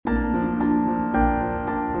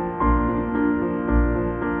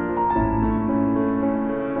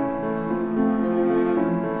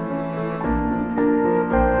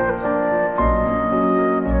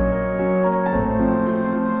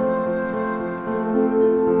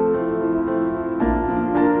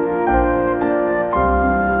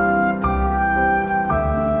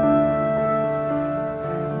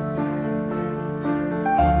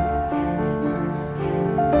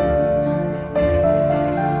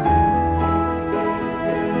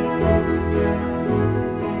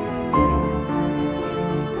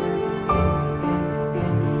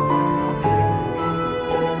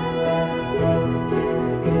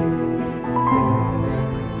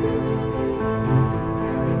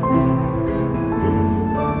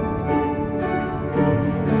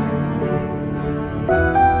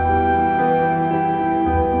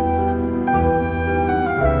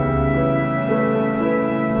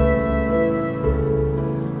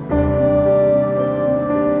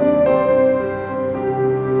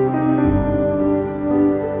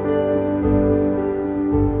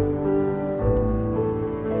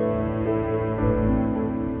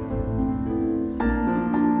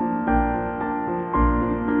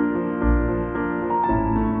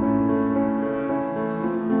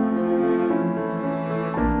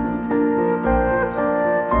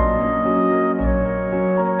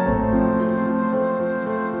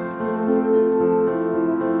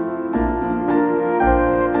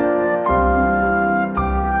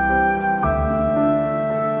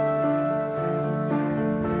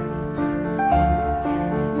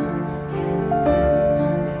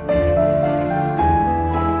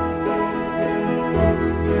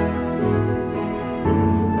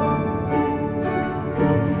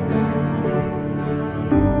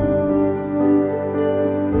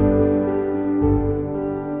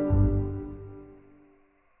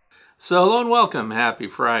So hello and welcome. Happy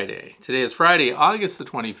Friday. Today is Friday, August the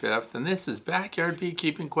 25th, and this is Backyard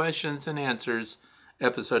Beekeeping Questions and Answers,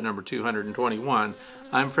 episode number 221.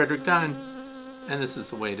 I'm Frederick Dunn, and this is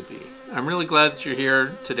the way to be. I'm really glad that you're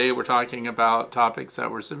here. Today we're talking about topics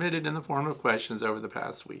that were submitted in the form of questions over the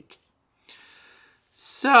past week.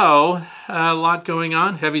 So, a lot going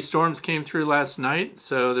on. Heavy storms came through last night,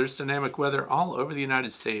 so there's dynamic weather all over the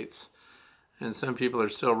United States. And some people are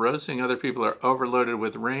still roasting, other people are overloaded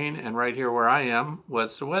with rain, and right here where I am,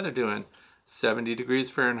 what's the weather doing? 70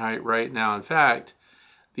 degrees Fahrenheit right now. In fact,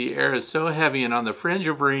 the air is so heavy and on the fringe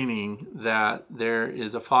of raining that there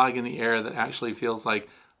is a fog in the air that actually feels like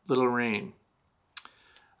little rain.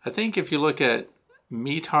 I think if you look at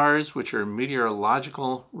METARs, which are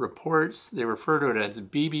meteorological reports, they refer to it as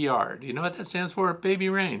BBR. Do you know what that stands for? Baby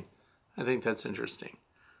rain. I think that's interesting.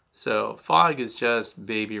 So fog is just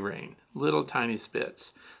baby rain, little tiny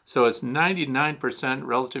spits. So it's 99%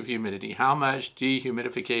 relative humidity. How much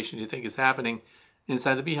dehumidification do you think is happening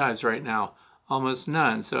inside the beehives right now? Almost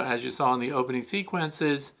none. So as you saw in the opening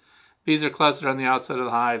sequences, bees are clustered on the outside of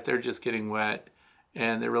the hive. They're just getting wet,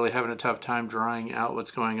 and they're really having a tough time drying out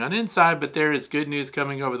what's going on inside. But there is good news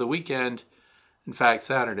coming over the weekend. In fact,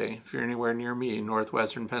 Saturday, if you're anywhere near me,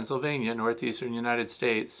 northwestern Pennsylvania, northeastern United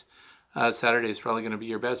States, Saturday is probably going to be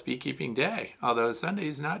your best beekeeping day, although Sunday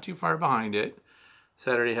is not too far behind it.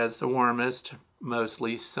 Saturday has the warmest,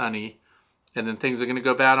 mostly sunny, and then things are going to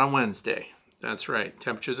go bad on Wednesday. That's right.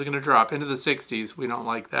 Temperatures are going to drop into the 60s. We don't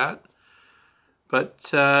like that. But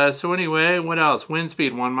so anyway, what else? Wind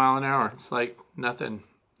speed, 1 mile an hour. It's like nothing.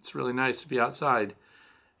 It's really nice to be outside.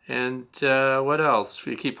 And what else?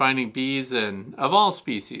 We keep finding bees of all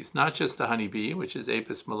species, not just the honeybee, which is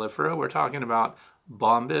Apis mellifera. We're talking about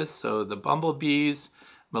bombus, so the bumblebees,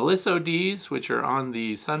 melissodes, which are on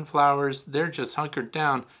the sunflowers, they're just hunkered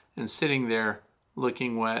down and sitting there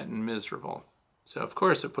looking wet and miserable. So of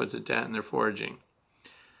course it puts a dent in their foraging.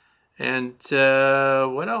 And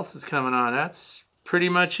what else is coming on? That's pretty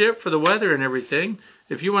much it for the weather and everything.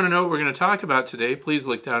 If you want to know what we're going to talk about today, please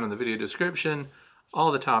look down in the video description.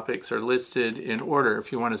 All the topics are listed in order.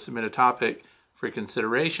 If you want to submit a topic for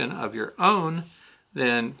consideration of your own,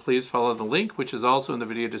 then please follow the link, which is also in the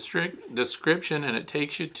video description, and it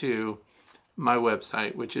takes you to my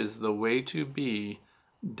website, which is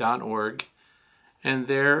thewaytobee.org. And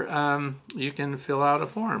there you can fill out a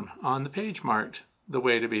form on the page marked The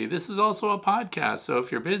Way to Be. This is also a podcast, so if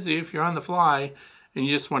you're busy, if you're on the fly, and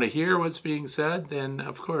you just want to hear what's being said, then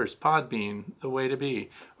of course, Podbean, The Way to Be.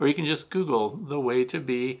 Or you can just Google The Way to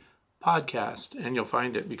Be podcast, and you'll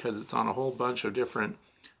find it because it's on a whole bunch of different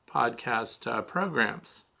podcast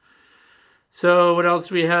programs. So what else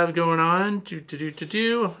do we have going on?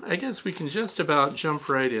 I guess we can just about jump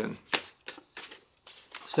right in.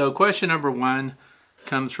 So question number 1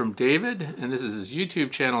 comes from David, and this is his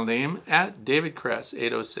YouTube channel name, at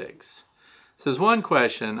DavidCress806. Says, one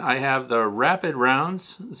question, I have the rapid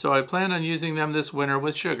rounds, so I plan on using them this winter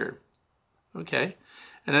with sugar. Okay.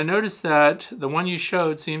 And I noticed that the one you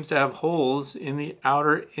showed seems to have holes in the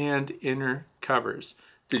outer and inner covers.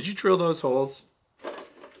 Did you drill those holes?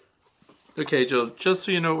 Okay, Jill, just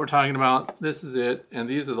so you know what we're talking about, this is it, and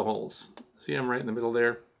these are the holes. See them right in the middle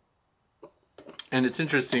there? And it's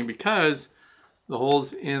interesting because the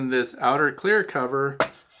holes in this outer clear cover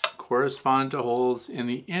correspond to holes in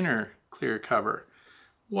the inner clear cover.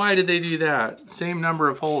 Why did they do that? Same number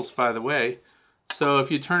of holes, by the way. So if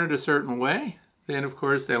you turn it a certain way, then of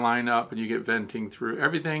course they line up and you get venting through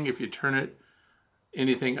everything. If you turn it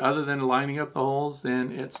anything other than lining up the holes,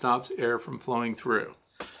 then it stops air from flowing through.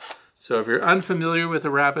 So if you're unfamiliar with a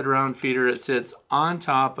rapid round feeder, it sits on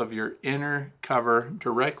top of your inner cover,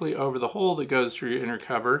 directly over the hole that goes through your inner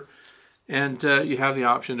cover, and you have the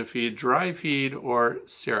option to feed dry feed or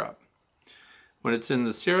syrup. When it's in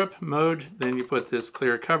the syrup mode, then you put this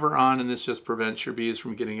clear cover on, and this just prevents your bees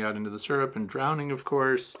from getting out into the syrup and drowning, of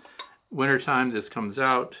course. Wintertime, this comes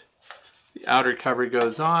out, the outer cover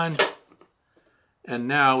goes on, and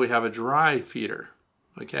now we have a dry feeder.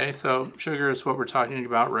 Okay, so sugar is what we're talking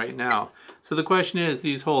about right now. So the question is,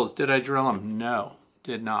 these holes, did I drill them? No,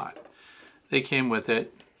 did not. They came with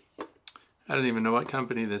it. I don't even know what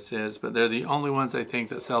company this is, but they're the only ones I think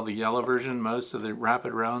that sell the yellow version. Most of the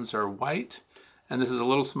rapid rounds are white, and this is a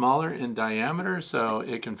little smaller in diameter, so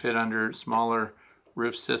it can fit under smaller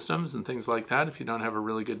roof systems and things like that if you don't have a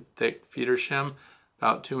really good thick feeder shim,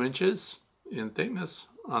 about 2 inches in thickness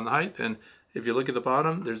on the height. And if you look at the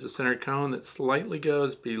bottom, there's a center cone that slightly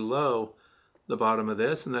goes below the bottom of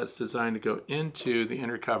this, and that's designed to go into the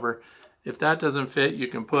inner cover. If that doesn't fit, you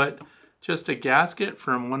can put just a gasket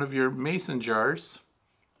from one of your mason jars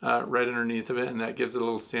right underneath of it, and that gives it a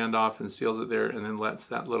little standoff and seals it there, and then lets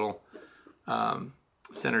that little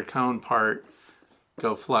center cone part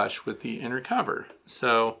go flush with the inner cover.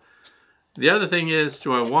 So the other thing is,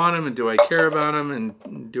 do I want them and do I care about them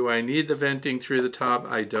and do I need the venting through the top?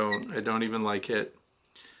 I don't. I don't even like it.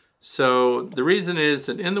 So the reason is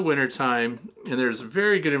that in the wintertime, and there's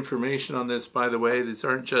very good information on this, by the way, these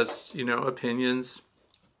aren't just, opinions.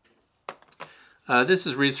 This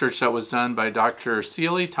is research that was done by Dr.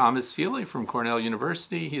 Seeley, Thomas Seeley from Cornell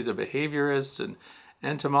University. He's a behaviorist and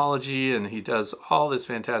entomology, and he does all this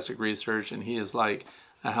fantastic research, and he is like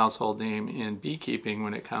a household name in beekeeping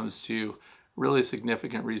when it comes to really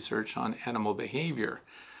significant research on animal behavior.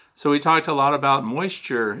 So we talked a lot about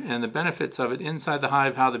moisture and the benefits of it inside the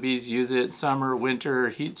hive, how the bees use it, summer, winter,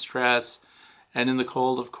 heat stress, and in the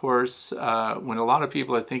cold, of course, when a lot of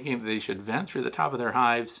people are thinking that they should vent through the top of their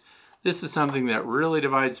hives. This is something that really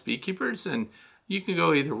divides beekeepers, and you can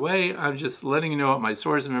go either way. I'm just letting you know what my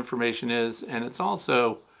source of information is, and it's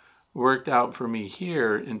also worked out for me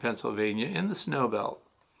here in Pennsylvania in the snow belt.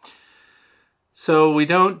 So we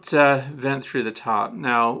don't vent through the top.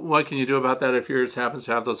 Now, what can you do about that if yours happens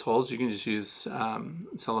to have those holes? You can just use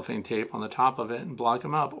cellophane tape on the top of it and block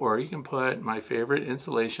them up. Or you can put my favorite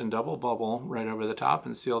insulation double bubble right over the top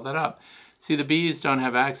and seal that up. See, the bees don't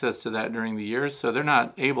have access to that during the year, so they're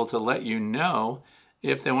not able to let you know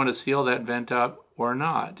if they want to seal that vent up or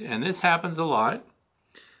not. And this happens a lot.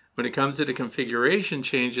 When it comes to the configuration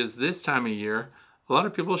changes this time of year, a lot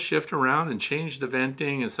of people shift around and change the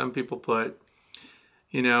venting, and some people put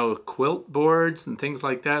quilt boards and things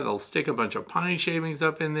like that. They'll stick a bunch of pine shavings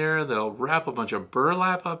up in there. They'll wrap a bunch of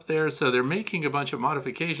burlap up there. So they're making a bunch of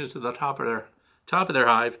modifications to the top of their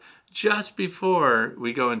hive just before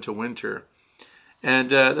we go into winter. And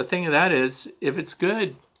the thing of that is, if it's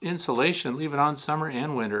good insulation, leave it on summer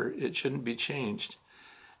and winter. It shouldn't be changed.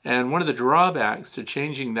 And one of the drawbacks to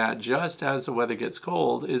changing that just as the weather gets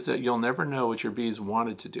cold is that you'll never know what your bees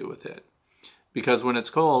wanted to do with it. Because when it's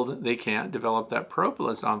cold, they can't develop that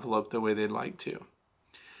propolis envelope the way they'd like to.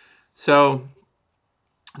 So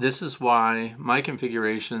this is why my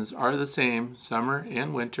configurations are the same, summer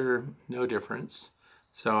and winter, no difference.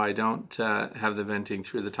 So I don't have the venting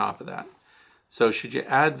through the top of that. So should you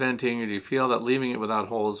add venting, or do you feel that leaving it without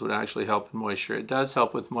holes would actually help with moisture? It does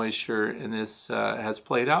help with moisture, and this has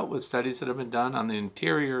played out with studies that have been done on the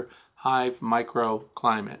interior hive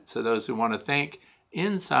microclimate. So those who want to think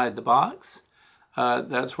inside the box,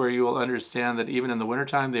 that's where you will understand that even in the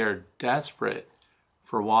wintertime, they are desperate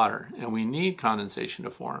for water, and we need condensation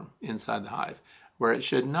to form inside the hive. Where it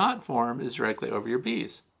should not form is directly over your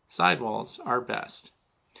bees. Sidewalls are best.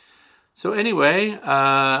 So anyway,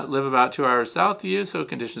 live about 2 hours south of you, so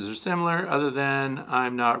conditions are similar, other than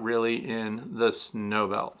I'm not really in the snow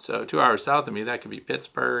belt. So 2 hours south of me, that could be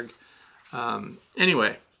Pittsburgh.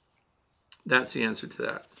 Anyway, that's the answer to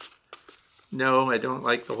that. No, I don't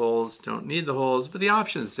like the holes, don't need the holes, but the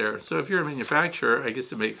option's there. So if you're a manufacturer, I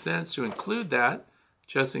guess it makes sense to include that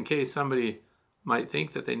just in case somebody might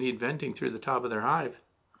think that they need venting through the top of their hive.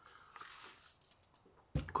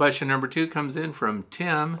 Question number 2 comes in from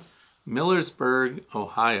Tim, Millersburg,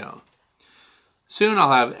 Ohio. Soon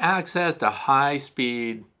I'll have access to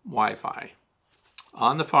high-speed Wi-Fi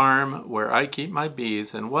on the farm where I keep my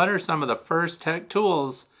bees. And what are some of the first tech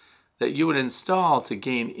tools that you would install to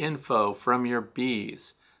gain info from your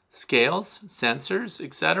bees? Scales, sensors,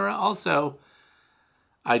 etc. Also,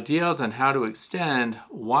 ideas on how to extend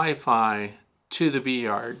Wi-Fi to the bee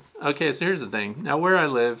yard. Okay, so here's the thing. Now where I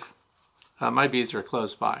live, my bees are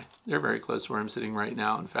close by. They're very close to where I'm sitting right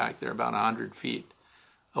now. In fact, they're about 100 feet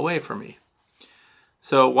away from me.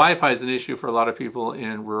 So Wi-Fi is an issue for a lot of people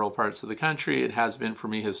in rural parts of the country. It has been for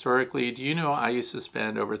me historically. Do you know I used to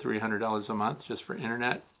spend over $300 a month just for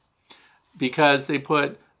internet? Because they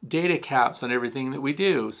put data caps on everything that we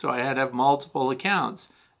do. So I had to have multiple accounts.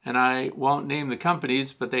 And I won't name the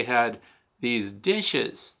companies, but they had these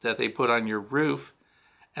dishes that they put on your roof,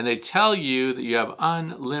 and they tell you that you have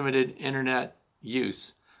unlimited internet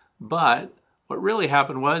use. But what really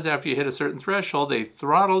happened was, after you hit a certain threshold, they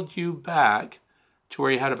throttled you back to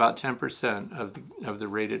where you had about 10% of the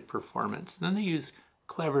rated performance. And then they use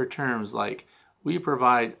clever terms like, we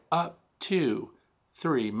provide up to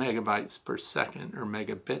 3 megabytes per second or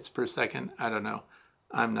megabits per second. I don't know.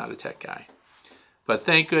 I'm not a tech guy. But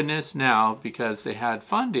thank goodness now, because they had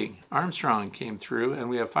funding. Armstrong came through, and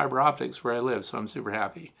we have fiber optics where I live, so I'm super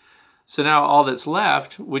happy. So now all that's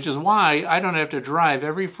left, which is why I don't have to drive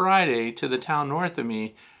every Friday to the town north of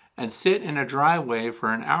me and sit in a driveway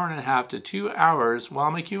for an hour and a half to 2 hours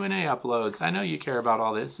while my Q&A uploads. I know you care about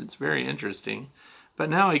all this. It's very interesting.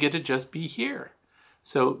 But now I get to just be here.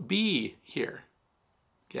 So bee here.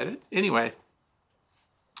 Get it? Anyway,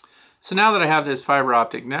 so now that I have this fiber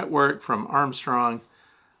optic network from Armstrong,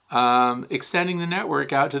 extending the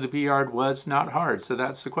network out to the bee yard was not hard. So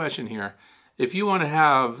that's the question here. If you want to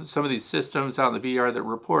have some of these systems out in the bee yard that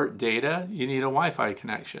report data, you need a Wi-Fi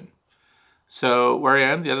connection. So where I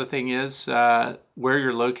am, the other thing is where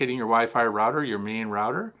you're locating your Wi-Fi router, your main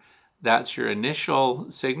router. That's your initial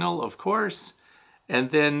signal, of course.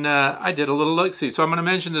 And then I did a little look-see. So I'm going to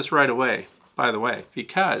mention this right away, by the way,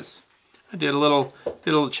 because I did a little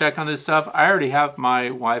check on this stuff. I already have my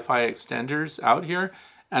Wi-Fi extenders out here,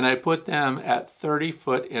 and I put them at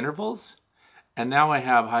 30-foot intervals. And now I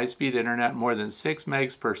have high-speed internet more than 6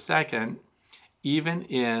 megs per second, even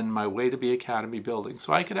in my Way to Be Academy building.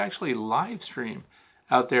 So I could actually live stream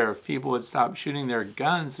out there if people would stop shooting their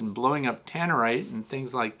guns and blowing up tannerite and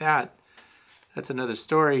things like that. That's another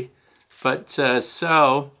story. But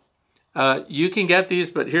you can get these,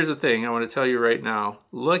 but here's the thing I want to tell you right now.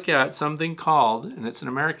 Look at something called, and it's an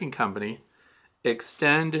American company,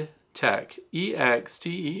 Extend Tech,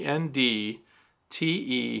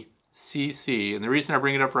 EXTENDTECC. And the reason I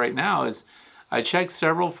bring it up right now is I checked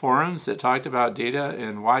several forums that talked about data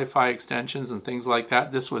and Wi-Fi extensions and things like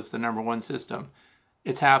that. This was the #1 system.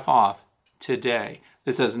 It's half off today.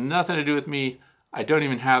 This has nothing to do with me. I don't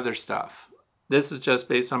even have their stuff. This is just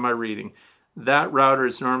based on my reading. That router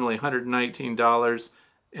is normally $119,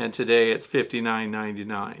 and today it's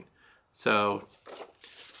 $59.99. So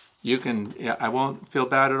you can, I won't feel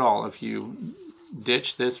bad at all if you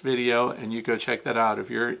ditch this video and you go check that out. If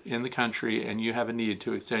you're in the country and you have a need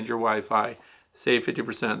to extend your Wi-Fi, save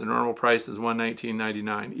 50%. The normal price is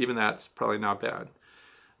 $119.99. Even that's probably not bad.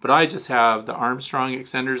 But I just have the Armstrong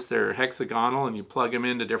extenders. They're hexagonal, and you plug them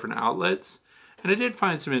into different outlets. And I did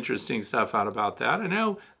find some interesting stuff out about that. I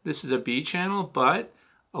know this is a bee channel, but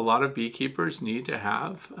a lot of beekeepers need to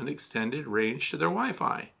have an extended range to their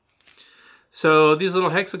Wi-Fi. So these little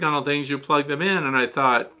hexagonal things, you plug them in, and I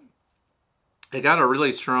thought, I got a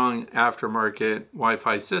really strong aftermarket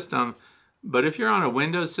Wi-Fi system. But if you're on a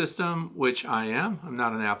Windows system, which I am, I'm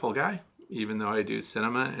not an Apple guy, even though I do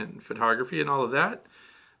cinema and photography and all of that.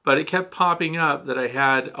 But it kept popping up that I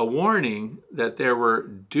had a warning that there were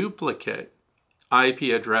duplicate IP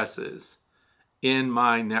addresses in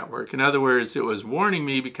my network. In other words, it was warning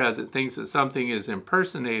me because it thinks that something is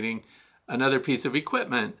impersonating another piece of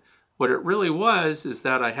equipment. What it really was is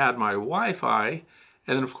that I had my Wi-Fi,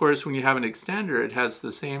 and then of course when you have an extender, it has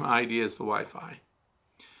the same ID as the Wi-Fi.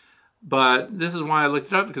 But this is why I looked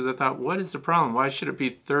it up, because I thought, what is the problem? Why should it be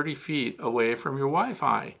 30 feet away from your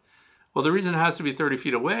Wi-Fi? Well, the reason it has to be 30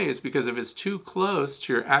 feet away is because if it's too close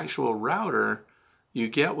to your actual router, you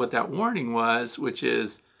get what that warning was, which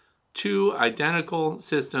is 2 identical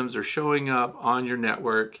systems are showing up on your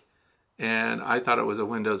network. And I thought it was a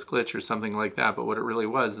Windows glitch or something like that. But what it really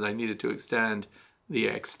was is I needed to extend the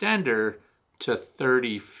extender to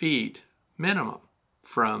 30 feet minimum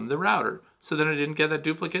from the router, so then I didn't get that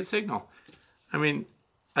duplicate signal. I mean,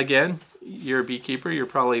 again, you're a beekeeper, you're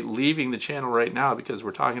probably leaving the channel right now because we're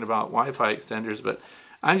talking about Wi-Fi extenders, but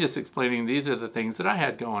I'm just explaining these are the things that I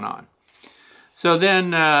had going on. So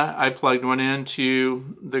then I plugged one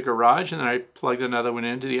into the garage, and then I plugged another one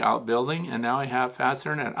into the outbuilding, and now I have fast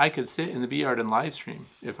internet. I could sit in the bee yard and live stream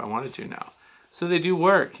if I wanted to now. So they do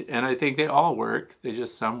work, and I think they all work. They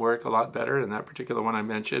just, some work a lot better, and that particular one I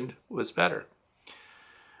mentioned was better.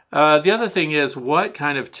 The other thing is, what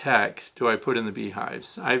kind of tech do I put in the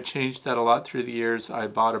beehives? I've changed that a lot through the years. I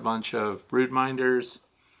bought a bunch of brood minders.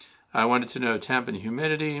 I wanted to know temp and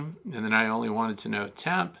humidity, and then I only wanted to know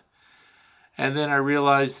temp. And then I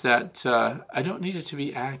realized that I don't need it to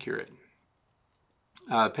be accurate.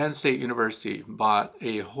 Penn State University bought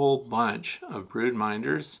a whole bunch of brood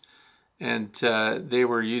minders, and they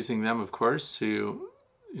were using them, of course, to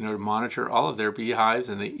monitor all of their beehives,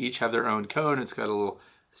 and they each have their own code. It's got a little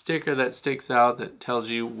sticker that sticks out that tells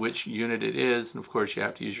you which unit it is, and of course you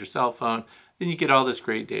have to use your cell phone. Then you get all this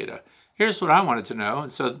great data. Here's what I wanted to know,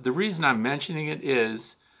 and so the reason I'm mentioning it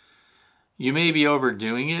is you may be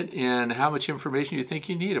overdoing it in how much information you think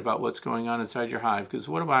you need about what's going on inside your hive. Because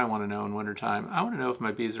what do I want to know in wintertime? I want to know if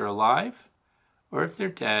my bees are alive or if they're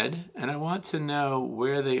dead, and I want to know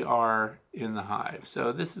where they are in the hive.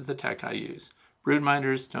 So this is the tech I use. Brood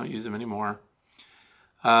minders, don't use them anymore.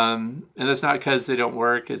 And that's not because they don't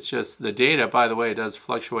work. It's just the data, by the way, does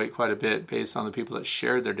fluctuate quite a bit based on the people that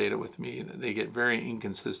shared their data with me. They get very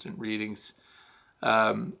inconsistent readings.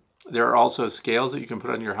 There are also scales that you can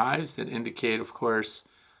put on your hives that indicate, of course,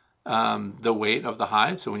 the weight of the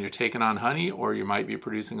hive. So when you're taking on honey, or you might be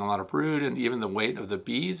producing a lot of brood, and even the weight of the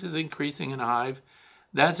bees is increasing in a hive,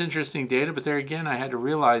 that's interesting data, but there again, I had to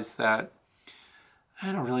realize that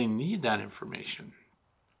I don't really need that information.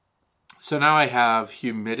 So now I have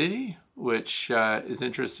humidity, which is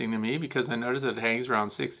interesting to me because I notice it hangs around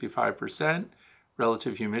 65%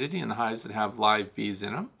 relative humidity in the hives that have live bees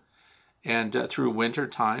in them. And through winter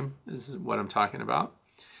time is what I'm talking about.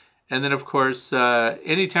 And then, of course,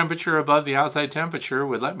 any temperature above the outside temperature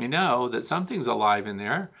would let me know that something's alive in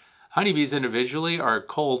there. Honeybees individually are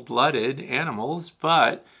cold-blooded animals,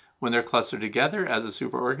 but when they're clustered together as a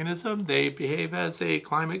superorganism, they behave as a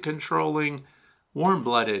climate-controlling,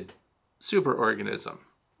 warm-blooded superorganism,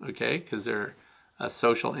 okay? Because they're a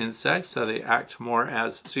social insect, so they act more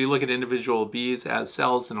as... So you look at individual bees as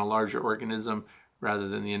cells in a larger organism rather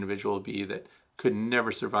than the individual bee that could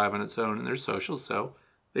never survive on its own, and they're social, so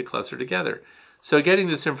they cluster together. So getting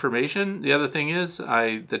this information, the other thing is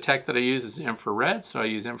the tech that I use is infrared, so I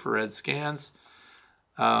use infrared scans.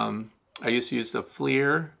 I used to use the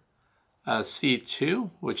FLIR C2,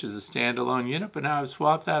 which is a standalone unit, but now I've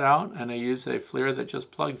swapped that out and I use a FLIR that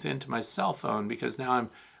just plugs into my cell phone because now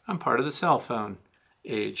I'm part of the cell phone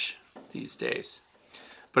age these days.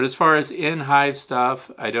 But as far as in-hive stuff,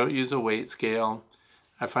 I don't use a weight scale.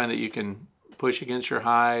 I find that you can push against your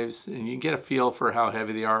hives and you can get a feel for how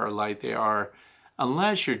heavy they are or light they are.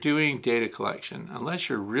 Unless you're doing data collection, unless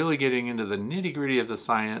you're really getting into the nitty-gritty of the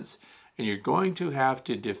science and you're going to have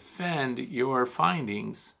to defend your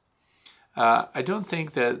findings, I don't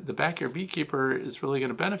think that the backyard beekeeper is really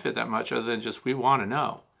going to benefit that much other than just we want to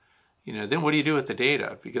know. Then what do you do with the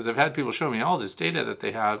data? Because I've had people show me all this data that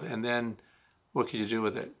they have, and then what could you do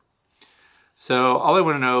with it? So all I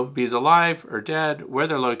want to know, bees alive or dead, where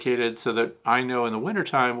they're located, so that I know in the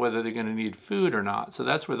wintertime whether they're going to need food or not. So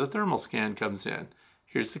that's where the thermal scan comes in.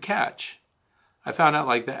 Here's the catch. I found out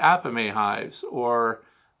like the Apame hives or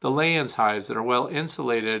the Layens hives that are well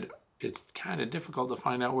insulated, it's kind of difficult to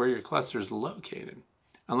find out where your cluster is located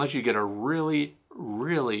unless you get a really,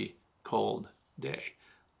 really cold day,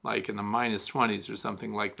 like in the -20s or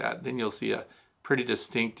something like that. Then you'll see a pretty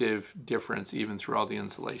distinctive difference even through all the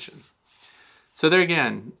insulation. So there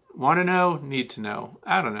again, want to know, need to know.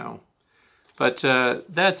 I don't know. But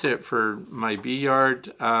that's it for my bee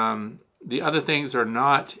yard. The other things are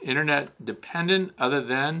not internet dependent other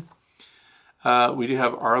than we do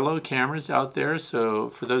have Arlo cameras out there. So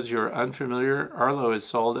for those of you who are unfamiliar, Arlo is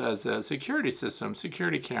sold as a security system,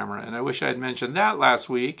 security camera. And I wish I had mentioned that last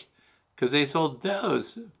week because they sold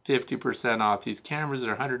those 50% off. These cameras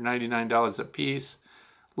are $199 a piece.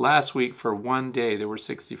 Last week for one day, they were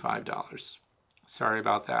 $65. Sorry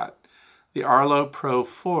about that. The Arlo Pro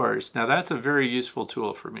 4s. Now that's a very useful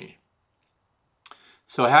tool for me.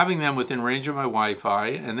 So having them within range of my Wi-Fi,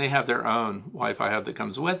 and they have their own Wi-Fi hub that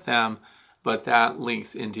comes with them, but that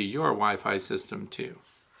links into your Wi-Fi system too.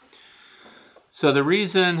 So the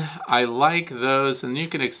reason I like those, and you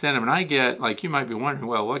can extend them, and I get, like you might be wondering,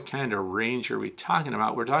 well, what kind of range are we talking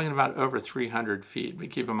about? We're talking about over 300 feet.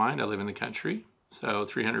 But keep in mind, I live in the country. So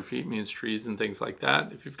 300 feet means trees and things like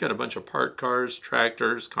that. If you've got a bunch of parked cars,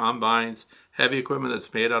 tractors, combines, heavy equipment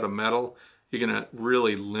that's made out of metal, you're going to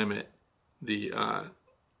really limit the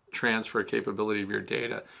transfer capability of your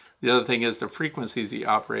data. The other thing is the frequencies you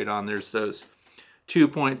operate on. There's those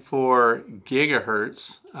 2.4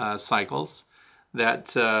 gigahertz cycles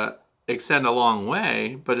that extend a long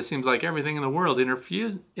way, but it seems like everything in the world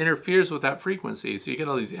interferes with that frequency. So you get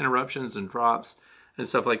all these interruptions and drops and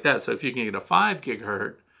stuff like that. So if you can get a 5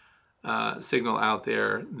 gigahertz signal out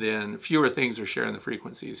there, then fewer things are sharing the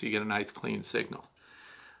frequency. So you get a nice clean signal.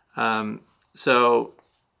 So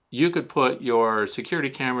you could put your security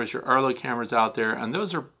cameras, your Arlo cameras out there, and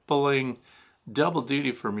those are pulling double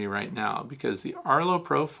duty for me right now because the Arlo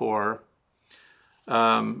Pro 4,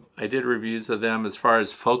 I did reviews of them as far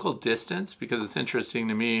as focal distance because it's interesting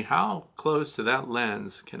to me how close to that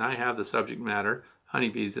lens can I have the subject matter,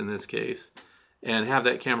 honeybees in this case, and have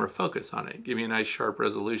that camera focus on it, give me a nice sharp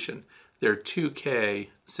resolution. They're 2K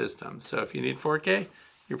systems, so if you need 4K,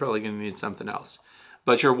 you're probably going to need something else.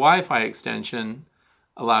 But your Wi-Fi extension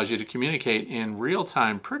allows you to communicate in real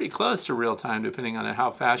time, pretty close to real time, depending on how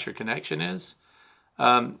fast your connection is.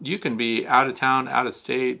 You can be out of town, out of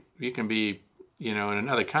state. You can be, in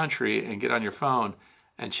another country and get on your phone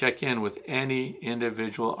and check in with any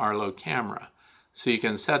individual Arlo camera. So you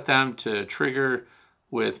can set them to trigger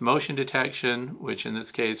with motion detection, which in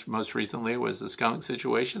this case, most recently was the skunk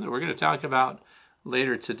situation that we're going to talk about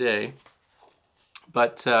later today.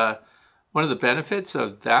 But one of the benefits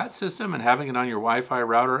of that system and having it on your Wi-Fi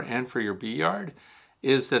router and for your bee yard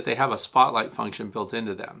is that they have a spotlight function built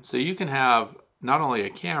into them. So you can have not only a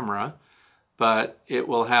camera, but it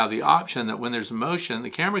will have the option that when there's motion,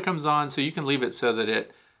 the camera comes on, so you can leave it so that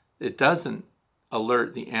it doesn't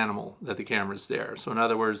alert the animal that the camera's there. So in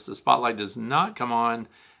other words, the spotlight does not come on,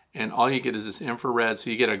 and all you get is this infrared,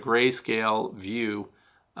 so you get a grayscale view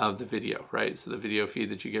of the video, right? So the video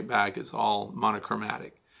feed that you get back is all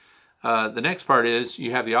monochromatic. The next part is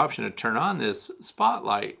you have the option to turn on this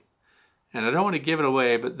spotlight. And I don't want to give it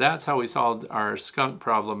away, but that's how we solved our skunk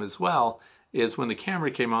problem as well, is when the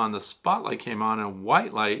camera came on, the spotlight came on, and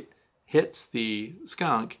white light hits the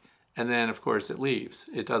skunk, and then, of course, it leaves.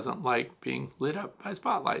 It doesn't like being lit up by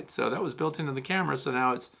spotlight. So that was built into the camera, so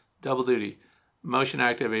now it's double duty.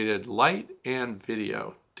 Motion-activated light and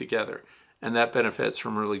video together. And that benefits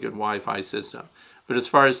from a really good Wi-Fi system. But as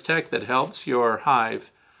far as tech that helps your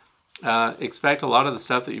hive, expect a lot of the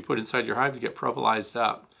stuff that you put inside your hive to get propylized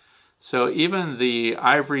up. So even the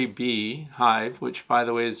ivory bee hive, which by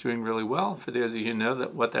the way is doing really well, for those of you who know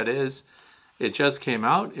what that is, it just came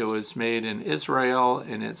out. It was made in Israel,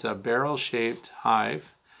 and it's a barrel-shaped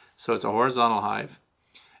hive. So it's a horizontal hive.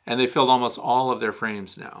 And they filled almost all of their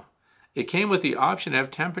frames now. It came with the option to have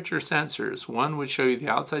temperature sensors. One would show you the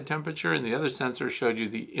outside temperature, and the other sensor showed you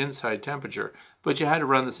the inside temperature. But you had to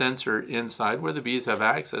run the sensor inside where the bees have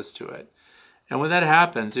access to it. And when that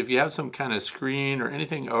happens, if you have some kind of screen or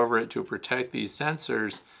anything over it to protect these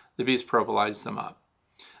sensors, the bees propylize them up.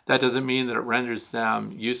 That doesn't mean that it renders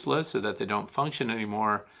them useless or that they don't function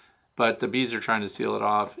anymore, but the bees are trying to seal it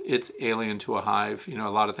off. It's alien to a hive. You know, a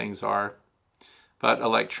lot of things are. But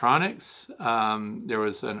electronics, there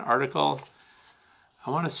was an article,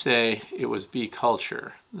 I want to say it was Bee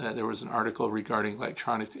Culture, that there was an article regarding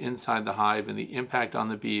electronics inside the hive and the impact on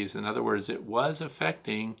the bees. In other words, it was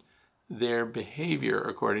affecting their behavior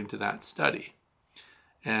according to that study.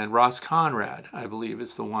 And Ross Conrad, I believe,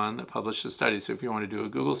 is the one that published the study. So if you want to do a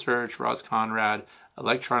Google search, Ross Conrad,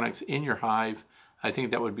 electronics in your hive, I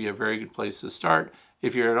think that would be a very good place to start.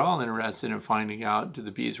 If you're at all interested in finding out, do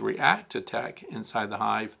the bees react to tech inside the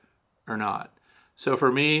hive or not? So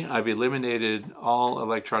for me, I've eliminated all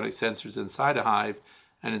electronic sensors inside a hive,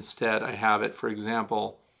 and instead I have it, for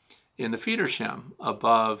example, in the feeder shim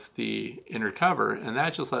above the inner cover, and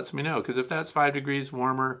that just lets me know, because if that's 5 degrees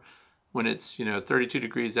warmer when it's 32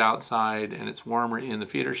 degrees outside, and it's warmer in the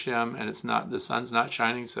feeder shim, and it's not, the sun's not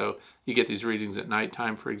shining, so you get these readings at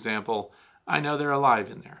nighttime, for example, I know they're alive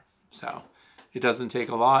in there. So it doesn't take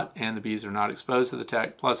a lot, and the bees are not exposed to the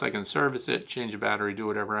tech. Plus I can service it, change a battery, do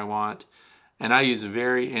whatever I want. And I use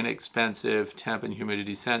very inexpensive temp and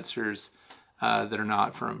humidity sensors that are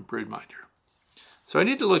not from Broodminder. So I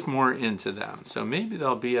need to look more into them. So maybe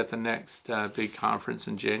they'll be at the next big conference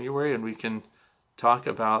in January, and we can talk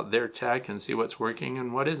about their tech and see what's working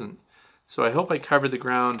and what isn't. So I hope I covered the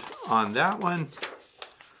ground on that one.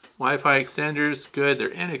 Wi-Fi extenders, good. They're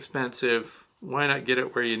inexpensive. Why not get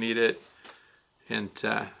it where you need it and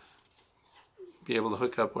be able to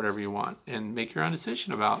hook up whatever you want and make your own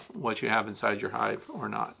decision about what you have inside your hive or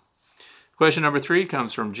not. Question number 3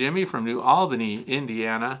 comes from Jimmy from New Albany,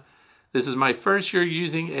 Indiana. This is my first year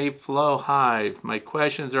using a flow hive. My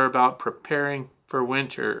questions are about preparing for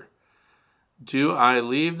winter. Do I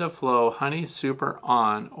leave the flow honey super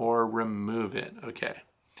on or remove it? Okay.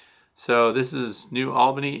 So this is New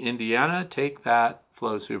Albany, Indiana. Take that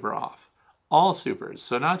flow super off. All supers,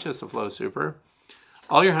 so not just the flow super.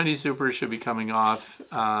 All your honey supers should be coming off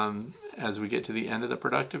as we get to the end of the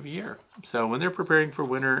productive year. So when they're preparing for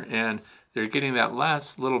winter and they're getting that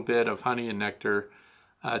last little bit of honey and nectar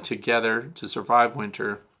together to survive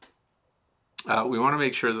winter, we want to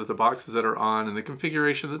make sure that the boxes that are on and the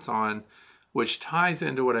configuration that's on, which ties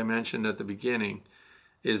into what I mentioned at the beginning,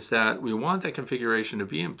 is that we want that configuration to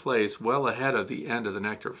be in place well ahead of the end of the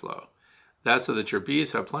nectar flow. That's so that your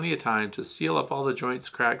bees have plenty of time to seal up all the joints,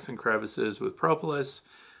 cracks, and crevices with propolis.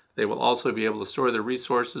 They will also be able to store their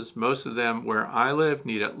resources. Most of them, where I live,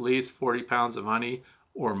 need at least 40 pounds of honey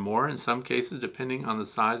or more in some cases, depending on the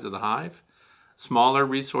size of the hive. Smaller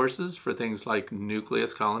resources for things like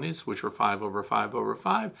nucleus colonies, which are 5 over 5 over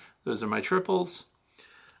 5. Those are my triples.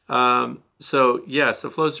 So yes, the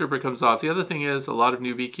flow super comes off. The other thing is a lot of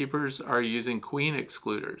new beekeepers are using queen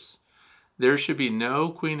excluders. There should be no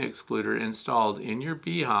queen excluder installed in your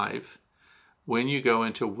beehive when you go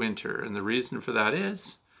into winter. And the reason for that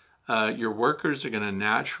is your workers are going to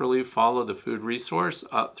naturally follow the food resource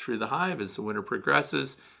up through the hive as the winter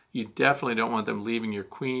progresses. You definitely don't want them leaving your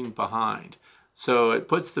queen behind. So it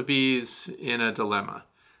puts the bees in a dilemma.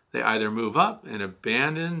 They either move up and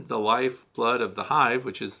abandon the lifeblood of the hive,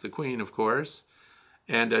 which is the queen, of course,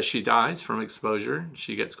 and she dies from exposure.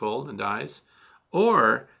 She gets cold and dies.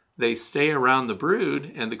 Or they stay around the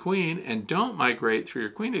brood and the queen and don't migrate through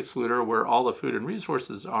your queen excluder where all the food and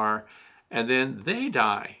resources are, and then they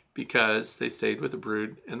die because they stayed with the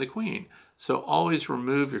brood and the queen. So always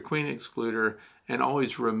remove your queen excluder and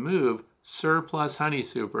always remove surplus honey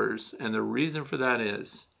supers. And the reason for that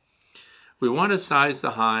is we want to size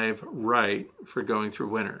the hive right for going through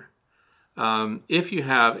winter. If you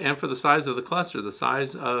have, and for the size of the cluster, the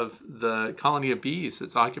size of the colony of bees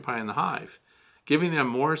that's occupying the hive, giving them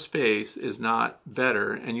more space is not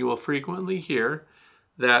better. And you will frequently hear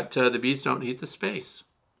that the bees don't need the space.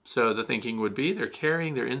 So the thinking would be they're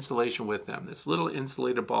carrying their insulation with them. This little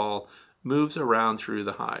insulated ball moves around through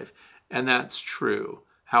the hive. And that's true.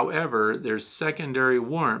 However, there's secondary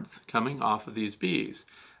warmth coming off of these bees.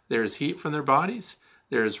 There's heat from their bodies.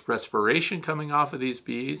 There's respiration coming off of these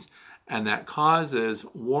bees. And that causes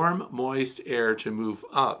warm, moist air to move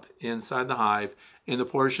up inside the hive in the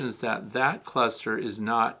portions that that cluster is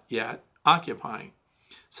not yet occupying.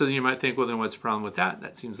 So then you might think, well, then what's the problem with that?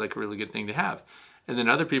 That seems like a really good thing to have. And then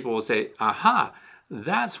other people will say, aha,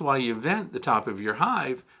 that's why you vent the top of your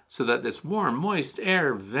hive so that this warm, moist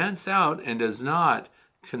air vents out and does not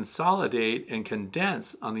consolidate and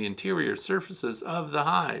condense on the interior surfaces of the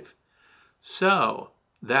hive. So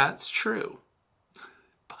that's true.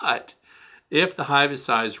 But if the hive is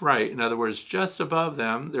sized right, in other words, just above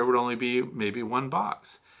them, there would only be maybe one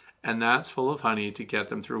box. And that's full of honey to get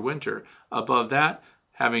them through winter. Above that,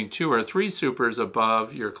 having 2 or 3 supers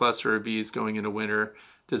above your cluster of bees going into winter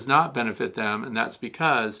does not benefit them. And that's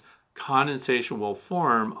because condensation will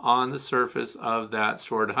form on the surface of that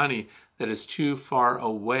stored honey that is too far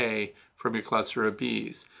away from your cluster of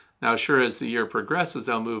bees. Now, sure, as the year progresses,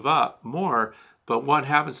 they'll move up more. But what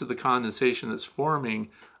happens to the condensation that's forming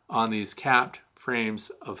on these capped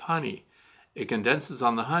frames of honey? It condenses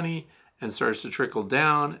on the honey and starts to trickle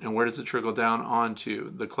down. And where does it trickle down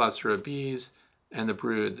onto? The cluster of bees and the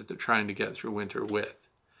brood that they're trying to get through winter with.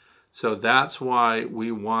 So that's why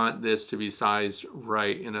we want this to be sized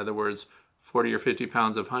right. In other words, 40 or 50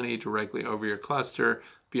 pounds of honey directly over your cluster.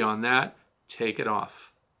 Beyond that, take it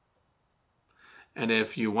off. And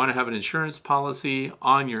if you want to have an insurance policy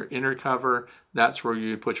on your inner cover, that's where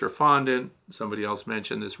you put your fondant. Somebody else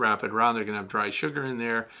mentioned this wrap it around. They're going to have dry sugar in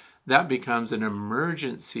there. That becomes an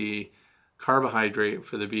emergency carbohydrate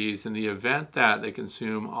for the bees in the event that they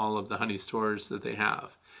consume all of the honey stores that they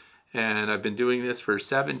have. And I've been doing this for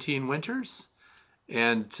 17 winters.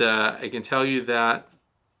 And I can tell you that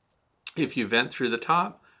if you vent through the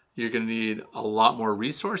top, you're going to need a lot more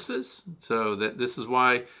resources. So that this is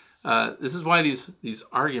why these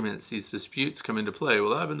arguments, these disputes come into play.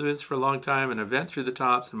 Well, I've been doing this for a long time and I vent through the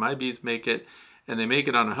tops and my bees make it, and they make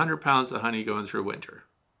it on 100 pounds of honey going through winter.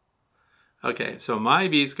 Okay, so my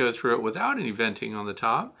bees go through it without any venting on the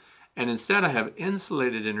top, and instead I have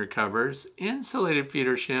insulated inner covers, insulated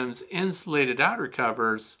feeder shims, insulated outer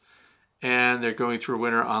covers, and they're going through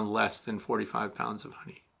winter on less than 45 pounds of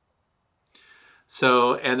honey.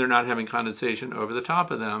 So, and they're not having condensation over the top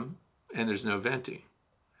of them, and there's no venting.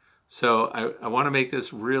 So I want to make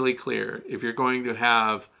this really clear. If you're going to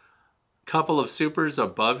have a couple of supers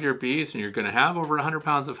above your bees and you're going to have over 100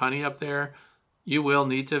 pounds of honey up there, you will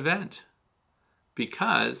need to vent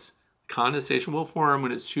because condensation will form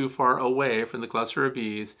when it's too far away from the cluster of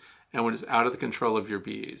bees and when it's out of the control of your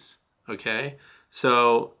bees. Okay?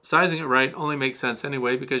 So sizing it right only makes sense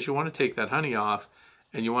anyway because you want to take that honey off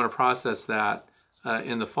and you want to process that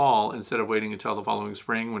in the fall instead of waiting until the following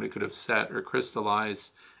spring when it could have set or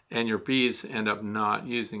crystallized and your bees end up not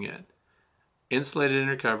using it. Insulated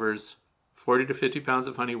inner covers, 40 to 50 pounds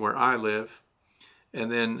of honey where I live,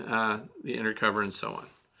 and then the inner cover and so on.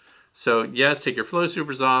 So yes, take your flow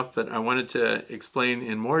supers off, but I wanted to explain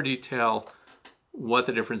in more detail what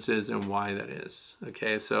the difference is and why that is.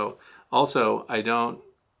 Okay, so also I don't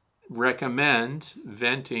recommend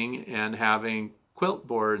venting and having quilt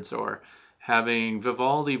boards or having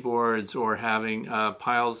Vivaldi boards or having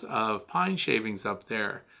piles of pine shavings up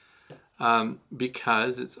there.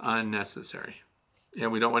 Because it's unnecessary.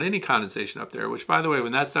 And we don't want any condensation up there, which, by the way,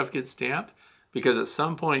 when that stuff gets damp, because at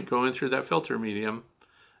some point going through that filter medium,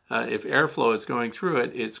 if airflow is going through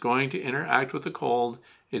it, it's going to interact with the cold,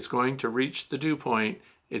 it's going to reach the dew point,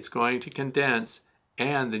 it's going to condense,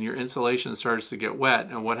 and then your insulation starts to get wet.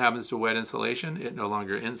 And what happens to wet insulation? It no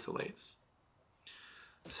longer insulates.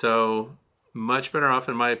 So much better off,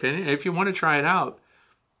 in my opinion. If you want to try it out,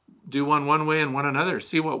 do one way and one another.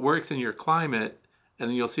 See what works in your climate, and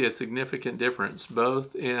then you'll see a significant difference,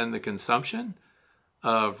 both in the consumption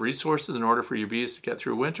of resources in order for your bees to get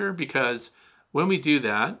through winter, because when we do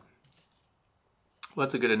that,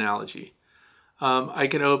 what's a good analogy? I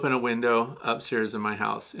can open a window upstairs in my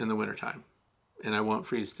house in the wintertime and I won't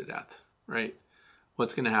freeze to death, right?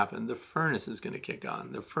 What's going to happen? The furnace is going to kick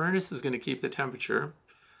on. The furnace is going to keep the temperature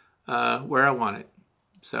where I want it.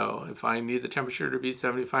 So if I need the temperature to be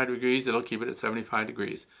 75 degrees, it'll keep it at 75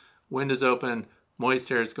 degrees. Windows open,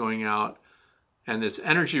 moist air is going out, and this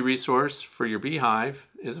energy resource for your beehive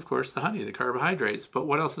is, of course, the honey, the carbohydrates. But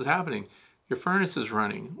what else is happening? Your furnace is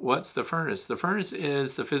running. What's the furnace? The furnace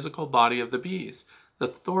is the physical body of the bees, the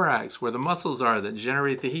thorax, where the muscles are that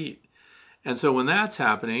generate the heat. And so when that's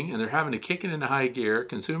happening, and they're having to kick it into high gear,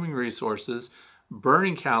 consuming resources,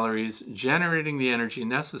 burning calories, generating the energy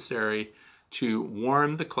necessary to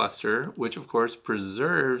warm the cluster, which of course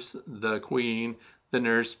preserves the queen, the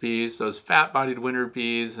nurse bees, those fat-bodied winter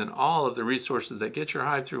bees, and all of the resources that get your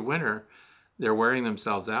hive through winter, they're wearing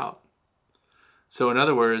themselves out. So in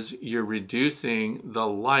other words, you're reducing the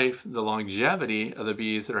life, the longevity of the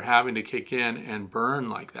bees that are having to kick in and burn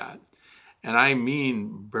like that. And I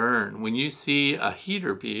mean burn. When you see a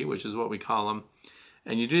heater bee, which is what we call them,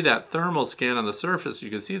 and you do that thermal scan on the surface, you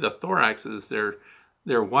can see the thoraxes.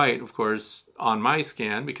 They're white, of course, on my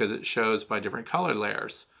scan because it shows by different color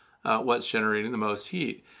layers what's generating the most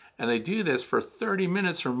heat. And they do this for 30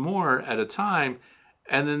 minutes or more at a time,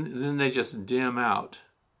 and then they just dim out.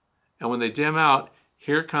 And when they dim out,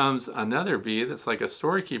 here comes another bee that's like a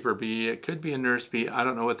storekeeper bee. It could be a nurse bee. I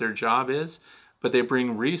don't know what their job is, but they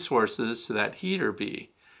bring resources to that heater bee,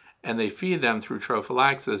 and they feed them through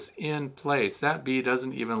trophallaxis in place. That bee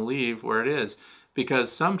doesn't even leave where it is,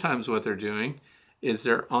 because sometimes what they're doing is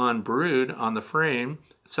they're on brood on the frame.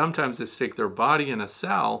 Sometimes they stick their body in a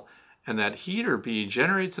cell, and that heater bee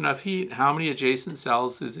generates enough heat. How many adjacent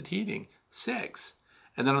cells is it heating? 6.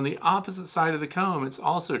 And then on the opposite side of the comb, it's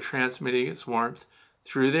also transmitting its warmth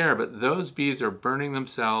through there. But those bees are burning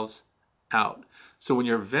themselves out. So when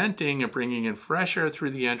you're venting and bringing in fresh air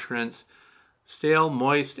through the entrance, stale,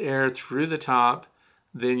 moist air through the top,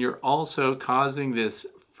 then you're also causing this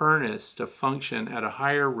furnace to function at a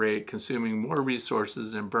higher rate, consuming more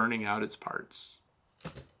resources and burning out its parts.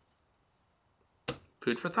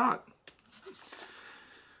 Food for thought.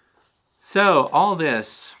 So all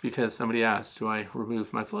this because somebody asked, do I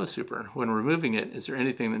remove my flow super? When removing it, is there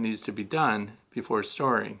anything that needs to be done before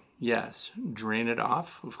storing? Yes. Drain it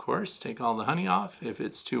off, of course. Take all the honey off. If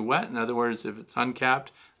it's too wet, in other words, if it's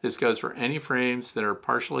uncapped, this goes for any frames that are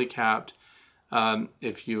partially capped.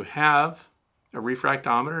 If you have a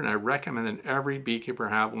refractometer, and I recommend that every beekeeper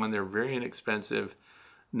have one, they're very inexpensive,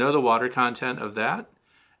 know the water content of that.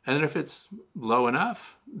 And then if it's low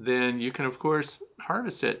enough, then you can, of course,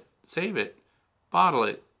 harvest it, save it, bottle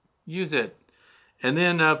it, use it, and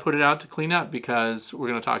then put it out to clean up, because we're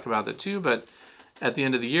going to talk about that too. But at the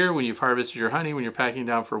end of the year, when you've harvested your honey, when you're packing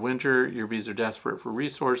down for winter, your bees are desperate for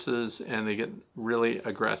resources and they get really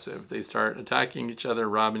aggressive. They start attacking each other,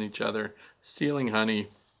 robbing each other, stealing honey.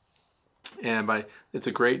 And it's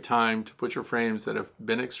a great time to put your frames that have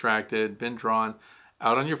been extracted, been drawn,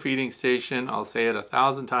 out on your feeding station. I'll say it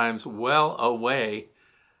 1,000 times, well away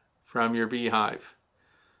from your beehive.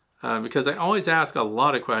 Because I always ask a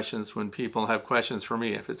lot of questions when people have questions for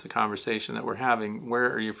me. If it's a conversation that we're having,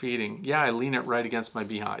 where are you feeding? Yeah, I lean it right against my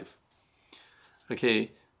beehive.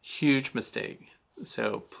 Okay, huge mistake.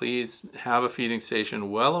 So please have a feeding station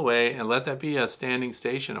well away, and let that be a standing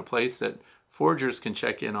station, a place that foragers can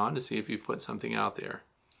check in on to see if you've put something out there.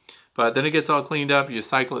 But then it gets all cleaned up. You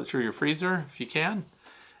cycle it through your freezer if you can,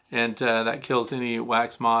 and that kills any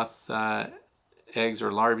wax moth eggs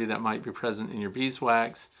or larvae that might be present in your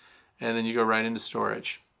beeswax. And then you go right into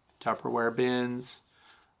storage. Tupperware bins,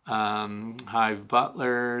 hive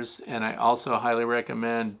butlers, and I also highly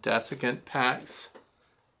recommend desiccant packs.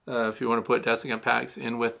 If you want to put desiccant packs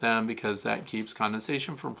in with them, because that keeps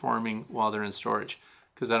condensation from forming while they're in storage.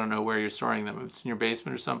 Because I don't know where you're storing them. If it's in your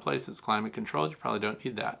basement or someplace that's climate controlled, you probably don't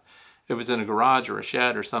need that. If it's in a garage or a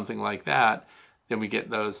shed or something like that, then we get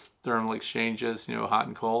those thermal exchanges, hot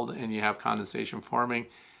and cold, and you have condensation forming.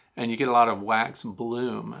 And you get a lot of wax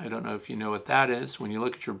bloom. I don't know if you know what that is. When you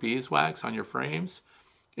look at your beeswax on your frames,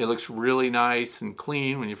 it looks really nice and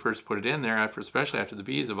clean when you first put it in there, especially after the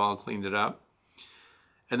bees have all cleaned it up.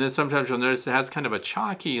 And then sometimes you'll notice it has kind of a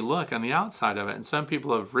chalky look on the outside of it. And some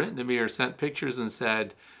people have written to me or sent pictures and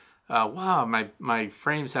said, wow, my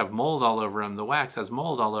frames have mold all over them. The wax has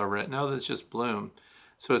mold all over it. No, that's just bloom.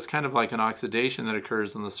 So it's kind of like an oxidation that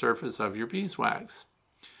occurs on the surface of your beeswax.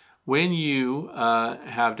 When you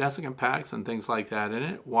have desiccant packs and things like that in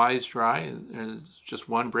it, Wise Dry is just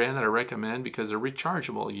one brand that I recommend because they're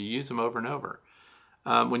rechargeable. You use them over and over.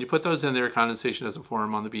 When you put those in there, condensation doesn't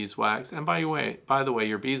form on the beeswax. And by the way,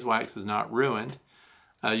 your beeswax is not ruined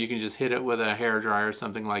You can just hit it with a hair dryer or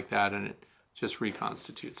something like that, and it just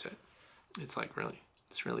reconstitutes it. It's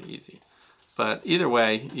really easy. But either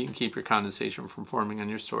way, you can keep your condensation from forming on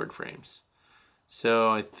your stored frames.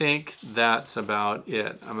 So I think that's about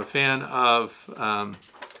it. I'm a fan of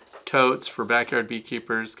totes for backyard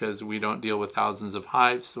beekeepers because we don't deal with thousands of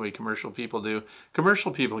hives the way commercial people do.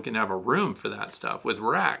 Commercial people can have a room for that stuff with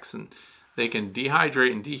racks, and they can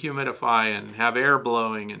dehydrate and dehumidify and have air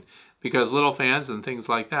blowing, and because little fans and things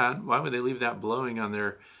like that, why would they leave that blowing on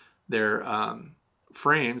their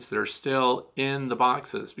frames that are still in the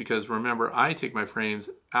boxes? Because remember, I take my frames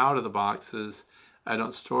out of the boxes. I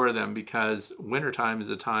don't store them because wintertime is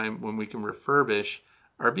a time when we can refurbish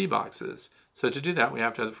our bee boxes. So to do that, we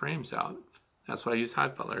have to have the frames out. That's why I use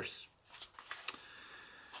hive butlers.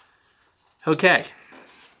 Okay,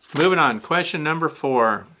 moving on. Question number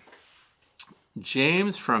 4.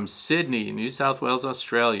 James from Sydney, New South Wales,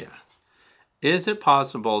 Australia. Is it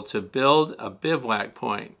possible to build a bivouac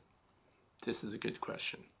point? This is a good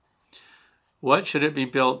question. What should it be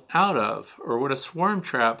built out of, or would a swarm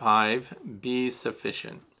trap hive be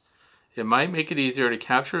sufficient? It might make it easier to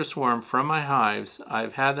capture a swarm from my hives.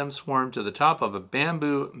 I've had them swarm to the top of a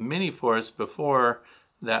bamboo mini forest before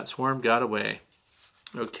that swarm got away.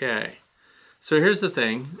 Okay, so here's the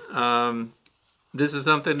thing. This is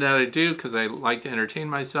something that I do because I like to entertain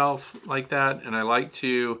myself like that, and I like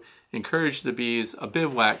to encourage the bees. A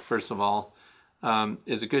bivouac, first of all,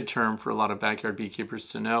 is a good term for a lot of backyard beekeepers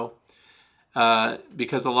to know.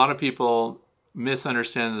 Because a lot of people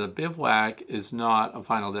misunderstand that a bivouac is not a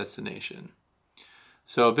final destination.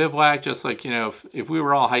 So a bivouac, just like, if we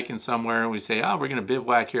were all hiking somewhere and we say, we're going to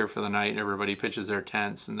bivouac here for the night, everybody pitches their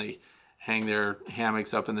tents and they hang their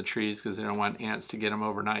hammocks up in the trees because they don't want ants to get them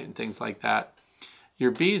overnight and things like that.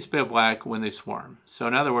 Your bees bivouac when they swarm. So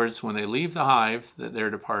in other words, when they leave the hive that they're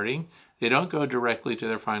departing, they don't go directly to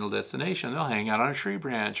their final destination. They'll hang out on a tree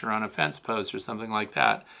branch or on a fence post or something like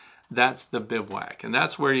that. That's the bivouac. And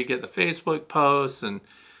that's where you get the Facebook posts and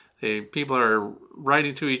people are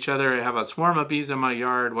writing to each other. I have a swarm of bees in my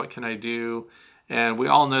yard. What can I do? And we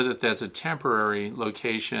all know that that's a temporary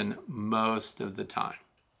location most of the time.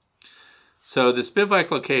 So this bivouac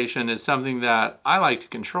location is something that I like to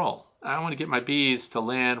control. I want to get my bees to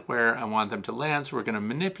land where I want them to land. So we're going to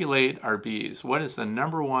manipulate our bees. What is the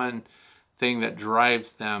number one thing that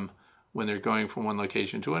drives them when they're going from one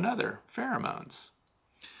location to another? Pheromones.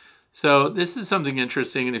 So this is something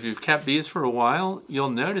interesting, and if you've kept bees for a while, you'll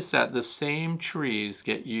notice that the same trees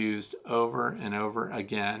get used over and over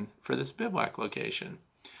again for this bivouac location.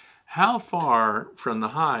 How far from the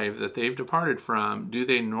hive that they've departed from do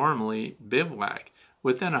they normally bivouac?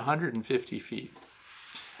 Within 150 feet.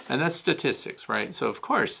 And that's statistics, right? So of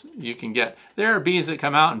course you can there are bees that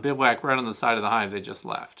come out and bivouac right on the side of the hive they just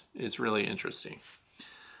left. It's really interesting.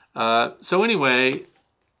 So anyway,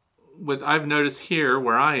 I've noticed here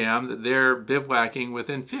where I am that they're bivouacking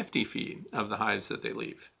within 50 feet of the hives that they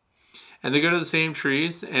leave. And they go to the same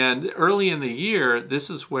trees, and early in the year, this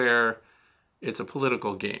is where it's a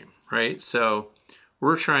political game, right? So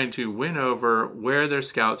we're trying to win over where their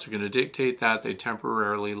scouts are going to dictate that they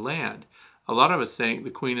temporarily land. A lot of us think the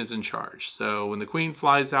queen is in charge. So when the queen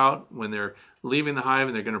flies out, when they're leaving the hive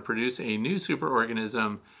and they're going to produce a new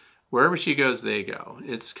superorganism, wherever she goes, they go.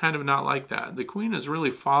 It's kind of not like that. The queen is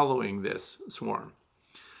really following this swarm.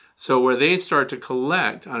 So where they start to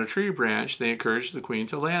collect on a tree branch, they encourage the queen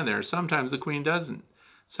to land there. Sometimes the queen doesn't.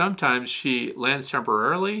 Sometimes she lands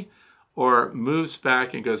temporarily or moves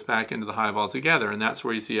back and goes back into the hive altogether. And that's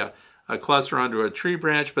where you see a cluster onto a tree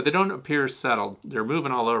branch, but they don't appear settled. They're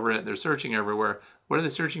moving all over it. They're searching everywhere. What are they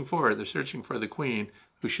searching for? They're searching for the queen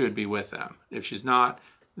who should be with them. If she's not,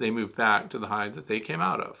 they move back to the hive that they came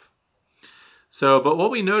out of. So, but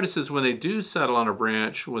what we notice is when they do settle on a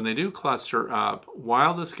branch, when they do cluster up,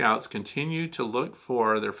 while the scouts continue to look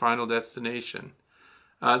for their final destination,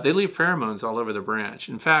 they leave pheromones all over the branch.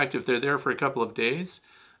 In fact, if they're there for a couple of days,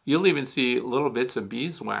 you'll even see little bits of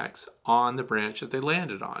beeswax on the branch that they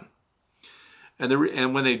landed on.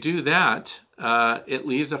 And when they do that, it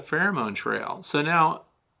leaves a pheromone trail. So now,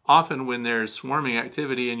 often when there's swarming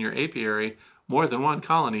activity in your apiary, more than one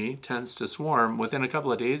colony tends to swarm within a couple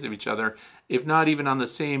of days of each other, if not even on the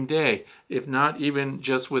same day, if not even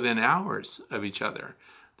just within hours of each other.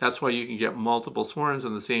 That's why you can get multiple swarms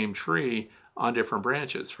on the same tree on different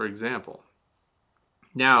branches, for example.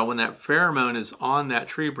 Now, when that pheromone is on that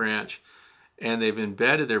tree branch and they've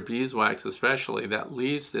embedded their beeswax especially, that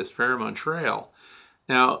leaves this pheromone trail.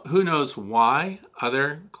 Now, who knows why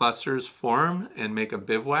other clusters form and make a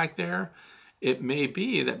bivouac there? It may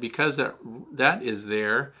be that because that is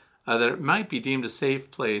there, that it might be deemed a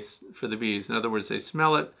safe place for the bees. In other words, they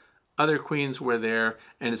smell it, other queens were there,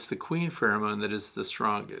 and it's the queen pheromone that is the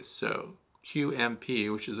strongest. So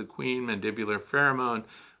QMP, which is a queen mandibular pheromone,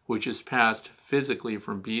 which is passed physically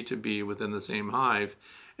from bee to bee within the same hive,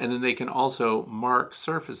 and then they can also mark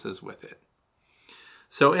surfaces with it.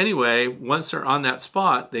 So anyway, once they're on that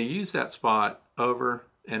spot, they use that spot over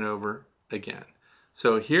and over again.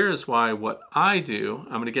 So here's why what I do,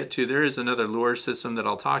 I'm going to get to, there is another lure system that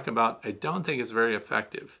I'll talk about. I don't think it's very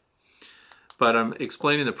effective, but I'm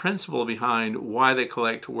explaining the principle behind why they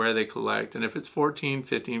collect, where they collect. And if it's 14,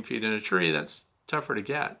 15 feet in a tree, that's tougher to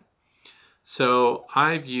get. So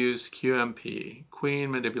I've used QMP, queen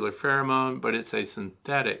mandibular pheromone, but it's a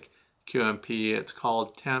synthetic QMP. It's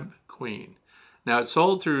called Temp Queen. Now it's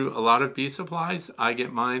sold through a lot of bee supplies. I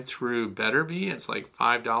get mine through Better Bee. It's like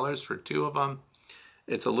 $5 for 2 of them.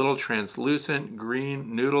 It's a little translucent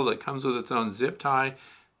green noodle that comes with its own zip tie.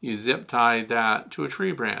 You zip tie that to a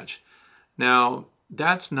tree branch. Now,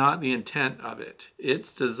 that's not the intent of it.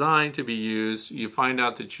 It's designed to be used. You find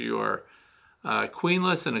out that you are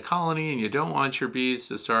queenless in a colony and you don't want your bees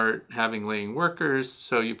to start having laying workers,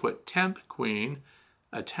 so you put Temp Queen,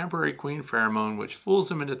 a temporary queen pheromone, which fools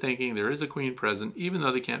them into thinking there is a queen present, even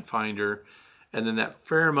though they can't find her. And then that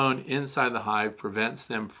pheromone inside the hive prevents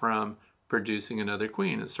them from producing another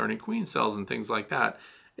queen and starting queen cells and things like that.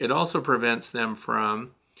 It also prevents them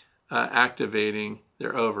from activating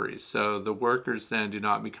their ovaries. So the workers then do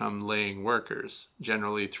not become laying workers,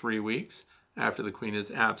 generally 3 weeks after the queen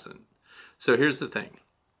is absent. So here's the thing.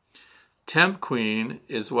 Temp Queen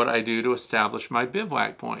is what I do to establish my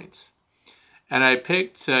bivouac points. And I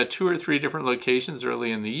picked 2 or 3 different locations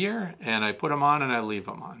early in the year, and I put them on and I leave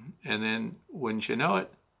them on. And then, wouldn't you know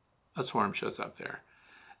it, a swarm shows up there.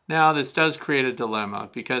 Now, this does create a dilemma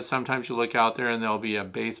because sometimes you look out there and there'll be a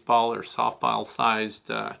baseball or softball-sized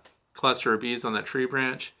cluster of bees on that tree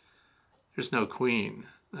branch. There's no queen.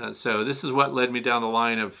 So this is what led me down the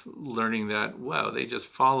line of learning that, whoa, they just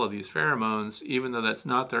follow these pheromones even though that's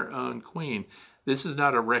not their own queen. This is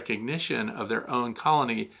not a recognition of their own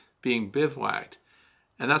colony being bivouacked.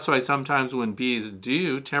 And that's why sometimes when bees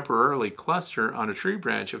do temporarily cluster on a tree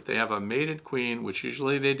branch, if they have a mated queen, which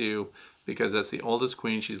usually they do, because that's the oldest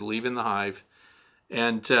queen, she's leaving the hive.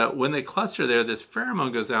 And when they cluster there, this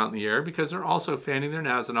pheromone goes out in the air because they're also fanning their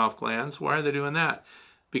Nasanov glands. Why are they doing that?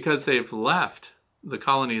 Because they've left the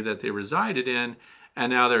colony that they resided in,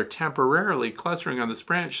 and now they're temporarily clustering on this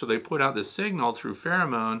branch, so they put out this signal through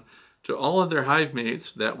pheromone to all of their hive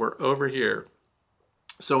mates that were over here.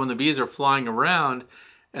 So when the bees are flying around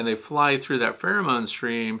and they fly through that pheromone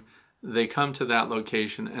stream, they come to that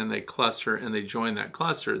location and they cluster and they join that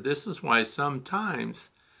cluster. This is why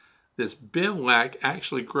sometimes this bivouac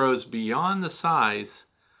actually grows beyond the size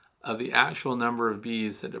of the actual number of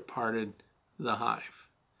bees that departed the hive.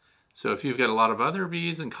 So if you've got a lot of other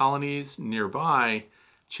bees and colonies nearby,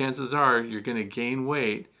 chances are you're going to gain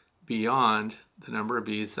weight beyond the number of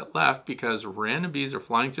bees that left because random bees are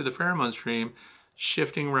flying through the pheromone stream,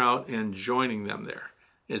 shifting route and joining them there.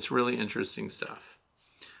 It's really interesting stuff.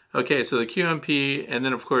 Okay, so the QMP, and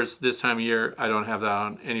then of course this time of year I don't have that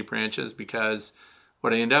on any branches because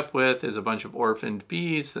what I end up with is a bunch of orphaned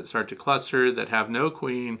bees that start to cluster that have no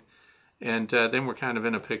queen, and then we're kind of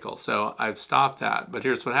in a pickle. So I've stopped that, but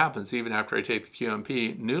here's what happens. Even after I take the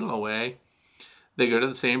QMP noodle away, they go to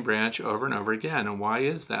the same branch over and over again. And why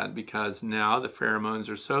is that? Because now the pheromones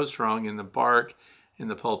are so strong in the bark, in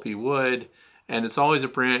the pulpy wood, and it's always a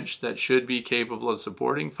branch that should be capable of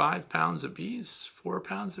supporting 5 pounds of bees, 4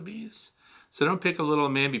 pounds of bees. So don't pick a little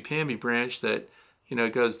mamby-pamby branch that,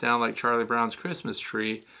 goes down like Charlie Brown's Christmas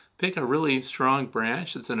tree. Pick a really strong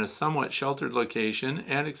branch that's in a somewhat sheltered location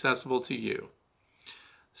and accessible to you.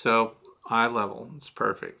 So eye level, it's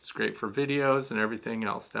perfect. It's great for videos and everything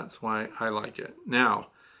else. That's why I like it. Now,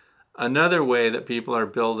 another way that people are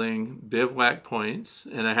building bivouac points,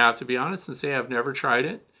 and I have to be honest and say I've never tried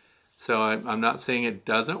it. So I'm not saying it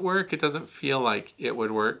doesn't work. It doesn't feel like it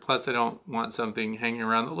would work. Plus, I don't want something hanging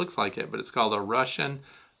around that looks like it. But it's called a Russian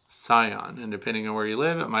scion. And depending on where you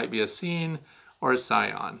live, it might be a scene or a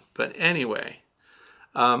scion. But anyway,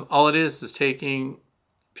 all it is taking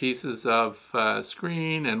pieces of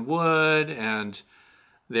screen and wood, and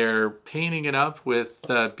they're painting it up with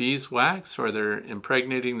beeswax, or they're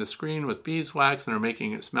impregnating the screen with beeswax, and they're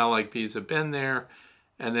making it smell like bees have been there.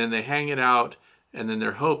 And then they hang it out. And then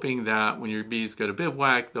they're hoping that when your bees go to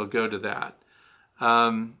bivouac, they'll go to that.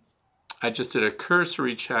 I just did a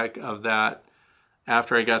cursory check of that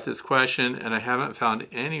after I got this question, and I haven't found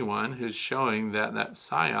anyone who's showing that that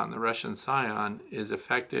scion, the Russian scion, is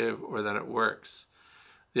effective or that it works.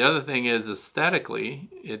 The other thing is aesthetically,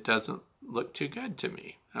 it doesn't look too good to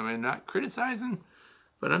me. I mean, not criticizing,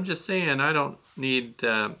 but I'm just saying I don't need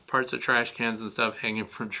parts of trash cans and stuff hanging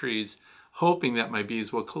from trees, hoping that my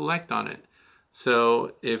bees will collect on it.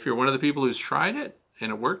 So if you're one of the people who's tried it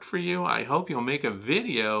and it worked for you, I hope you'll make a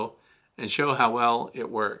video and show how well it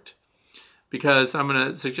worked. Because I'm going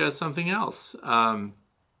to suggest something else.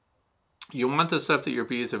 You want the stuff that your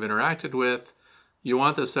bees have interacted with. You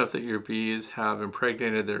want the stuff that your bees have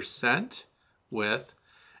impregnated their scent with.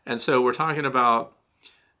 And so we're talking about,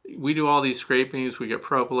 we do all these scrapings, we get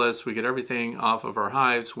propolis, we get everything off of our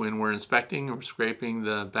hives when we're inspecting or scraping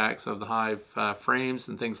the backs of the hive frames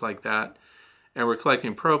and things like that. And we're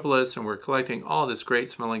collecting propolis and we're collecting all this great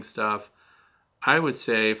smelling stuff. I would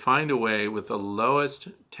say find a way with the lowest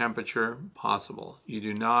temperature possible. You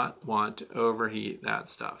do not want to overheat that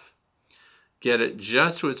stuff. Get it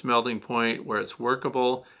just to its melting point where it's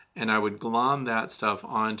workable, and I would glom that stuff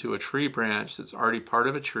onto a tree branch that's already part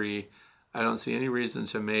of a tree. I don't see any reason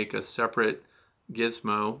to make a separate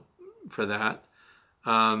gizmo for that.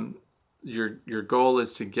 Your goal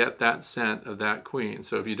is to get that scent of that queen.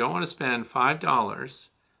 So if you don't want to spend $5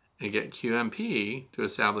 and get QMP to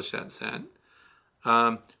establish that scent,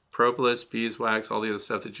 propolis, beeswax, all the other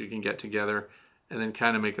stuff that you can get together, and then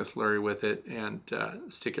kind of make a slurry with it and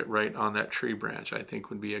stick it right on that tree branch, I think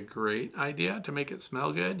would be a great idea to make it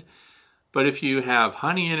smell good. But if you have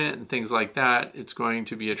honey in it and things like that, it's going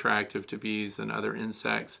to be attractive to bees and other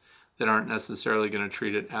insects that aren't necessarily going to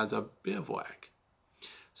treat it as a bivouac.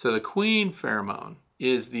 So the queen pheromone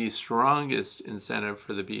is the strongest incentive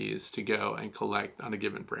for the bees to go and collect on a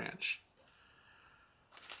given branch.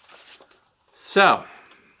 So,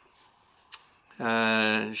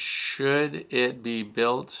 should it be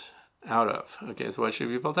built out of? Okay, so what should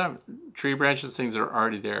be built out of? Tree branches, things that are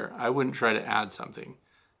already there. I wouldn't try to add something.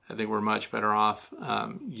 I think we're much better off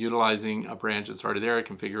utilizing a branch that's already there, a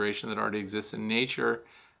configuration that already exists in nature,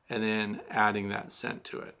 and then adding that scent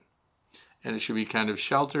to it. And it should be kind of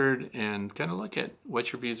sheltered and kind of look at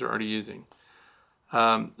what your bees are already using.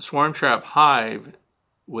 Swarm trap hive,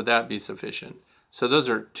 would that be sufficient? So those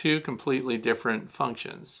are two completely different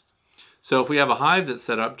functions. So if we have a hive that's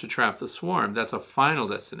set up to trap the swarm, that's a final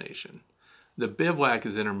destination. The bivouac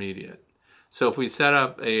is intermediate. So if we set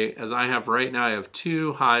up as I have right now, I have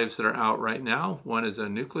two hives that are out right now. One is a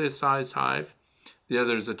nucleus-sized hive. The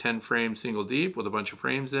other is a 10-frame single deep with a bunch of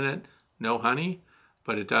frames in it. No honey,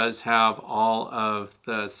 but it does have all of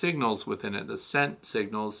the signals within it, the scent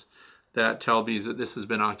signals that tell bees that this has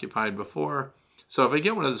been occupied before. So if I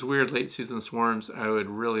get one of those weird late season swarms, I would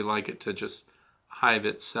really like it to just hive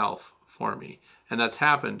itself for me. And that's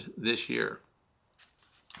happened this year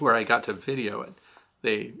where I got to video it.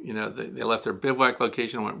 They left their bivouac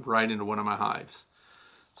location and went right into one of my hives.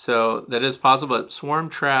 So that is possible, but swarm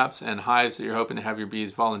traps and hives that you're hoping to have your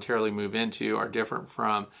bees voluntarily move into are different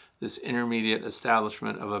from this intermediate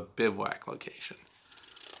establishment of a bivouac location.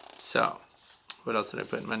 So what else did I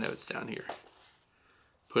put in my notes down here?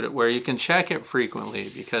 Put it where you can check it frequently,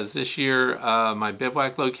 because this year my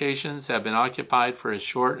bivouac locations have been occupied for as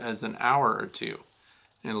short as an hour or two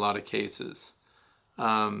in a lot of cases.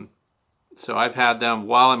 So I've had them,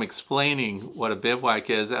 while I'm explaining what a bivouac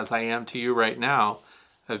is, as I am to you right now,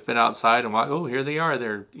 I've been outside and oh, here they are.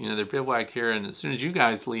 They're bivouac here, and as soon as you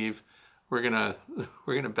guys leave, we're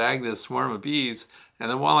gonna bag this swarm of bees. And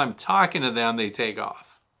then while I'm talking to them, they take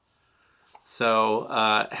off. So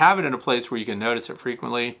have it in a place where you can notice it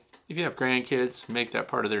frequently. If you have grandkids, make that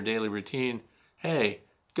part of their daily routine. Hey,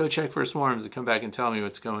 go check for swarms and come back and tell me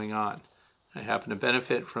what's going on. I happen to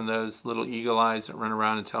benefit from those little eagle eyes that run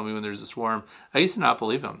around and tell me when there's a swarm. I used to not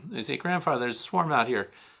believe them. They say, "Grandfather, there's a swarm out here."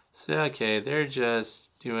 I say, okay, they're just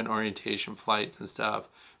doing orientation flights and stuff.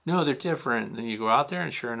 No, they're different. And then you go out there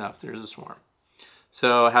and sure enough, there's a swarm.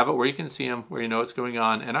 So have it where you can see them, where you know what's going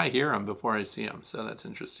on. And I hear them before I see them. So that's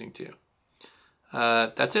interesting too.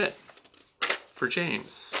 That's it for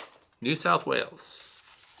James, New South Wales.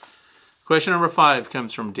 Question number 5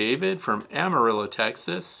 comes from David from Amarillo,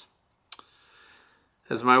 Texas.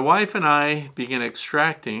 As my wife and I begin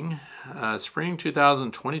extracting spring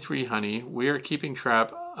 2023 honey, we're keeping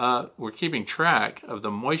track of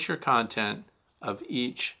the moisture content of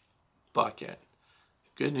each bucket.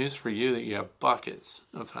 Good news for you that you have buckets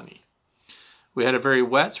of honey. We had a very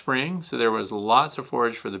wet spring, so there was lots of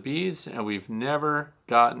forage for the bees, and we've never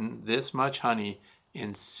gotten this much honey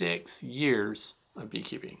in 6 years of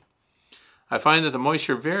beekeeping. I find that the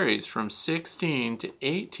moisture varies from 16 to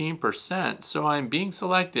 18%, so I'm being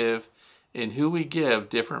selective in who we give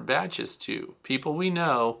different batches to. People we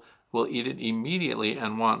know will eat it immediately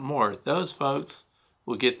and want more. Those folks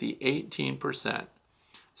will get the 18%.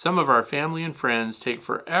 Some of our family and friends take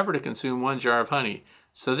forever to consume 1 jar of honey,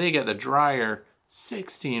 so they get the drier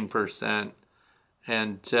 16%.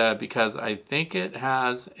 And because I think it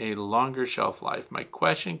has a longer shelf life. My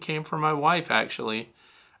question came from my wife, actually.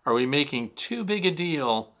 Are we making too big a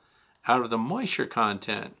deal out of the moisture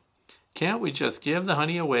content? Can't we just give the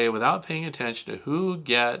honey away without paying attention to who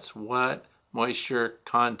gets what moisture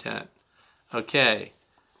content? Okay,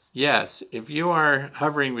 yes, if you are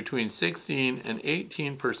hovering between 16 and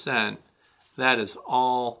 18%, that is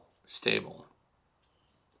all stable.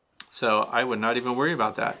 So I would not even worry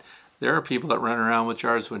about that. There are people that run around with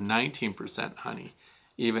jars with 19% honey,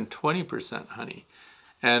 even 20% honey.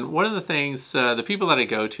 And one of the things, the people that I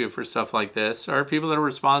go to for stuff like this are people that are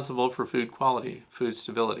responsible for food quality, food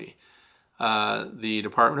stability. The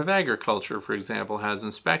Department of Agriculture, for example, has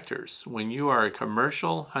inspectors. When you are a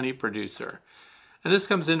commercial honey producer, and this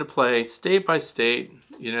comes into play state by state,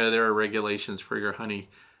 there are regulations for your honey.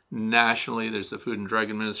 Nationally, there's the Food and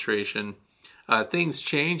Drug Administration. Things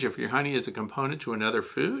change if your honey is a component to another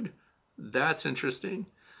food. That's interesting.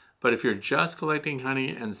 But if you're just collecting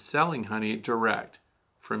honey and selling honey direct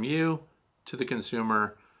from you to the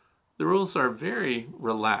consumer, the rules are very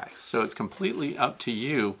relaxed. So it's completely up to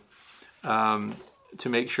you to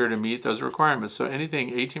make sure to meet those requirements. So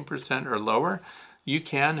anything 18% or lower, you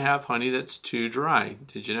can have honey that's too dry.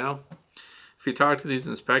 Did you know? If you talk to these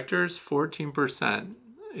inspectors, 14%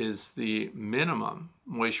 is the minimum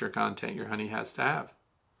moisture content your honey has to have.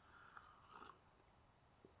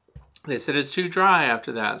 They said it's too dry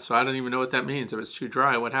after that, so I don't even know what that means. If it's too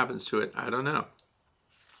dry, what happens to it? I don't know.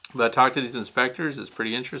 But talk to these inspectors. It's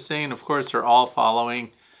pretty interesting. Of course, they're all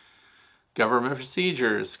following government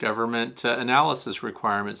procedures, government analysis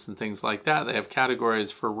requirements, and things like that. They have categories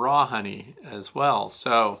for raw honey as well.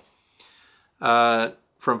 So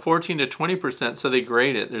from 14 to 20%, so they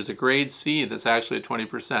grade it. There's a grade C that's actually at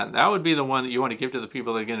 20%. That would be the one that you want to give to the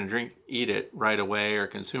people that are going to eat it right away or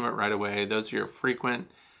consume it right away. Those are your frequent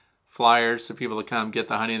flyers, so people that come get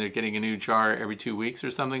the honey and they're getting a new jar every 2 weeks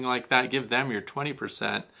or something like that. Give them your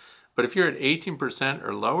 20%. But if you're at 18%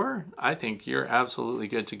 or lower, I think you're absolutely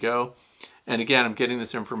good to go. And again, I'm getting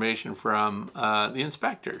this information from the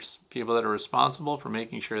inspectors, people that are responsible for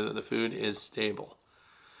making sure that the food is stable.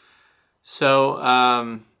 So,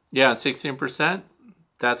 16%,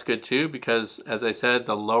 that's good too, because as I said,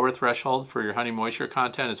 the lower threshold for your honey moisture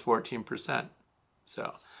content is 14%.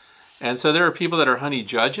 So there are people that are honey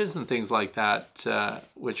judges and things like that,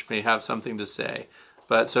 which may have something to say.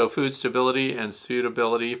 But so food stability and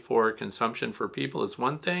suitability for consumption for people is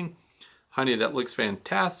one thing. Honey that looks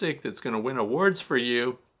fantastic, that's going to win awards for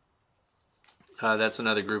you, that's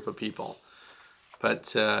another group of people.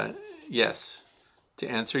 But yes, to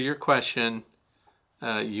answer your question,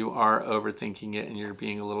 you are overthinking it and you're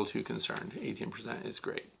being a little too concerned. 18% is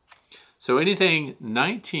great. So anything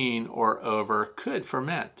 19 or over could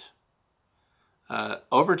ferment.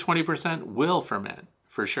 Over 20% will ferment,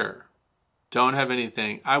 for sure. Don't have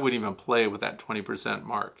anything. I would even play with that 20%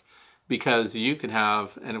 mark because you can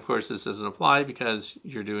have, and of course this doesn't apply because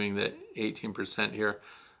you're doing the 18% here,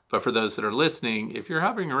 but for those that are listening, if you're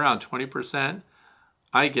hovering around 20%,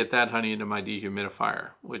 I get that honey into my dehumidifier,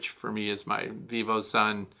 which for me is my Vivo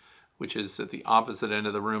Sun, which is at the opposite end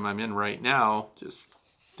of the room I'm in right now, just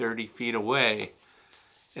 30 feet away.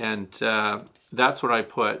 And that's what I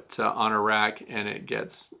put on a rack, and it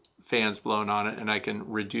gets fans blown on it, and I can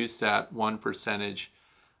reduce that 1%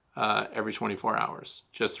 every 24 hours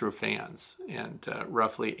just through fans, and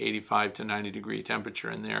roughly 85 to 90 degree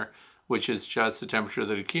temperature in there, which is just the temperature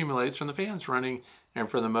that accumulates from the fans running and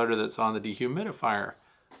from the motor that's on the dehumidifier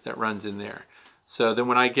that runs in there. So then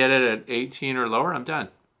when I get it at 18 or lower, I'm done.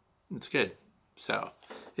 It's good. So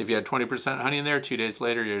if you had 20% honey in there, 2 days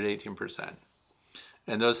later, you're at 18%.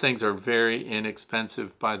 And those things are very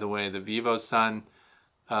inexpensive, by the way. The Vivo Sun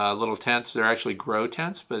little tents, they're actually grow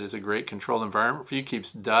tents, but it's a great controlled environment for you.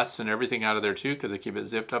 Keeps dust and everything out of there too, because they keep it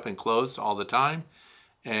zipped up and closed all the time.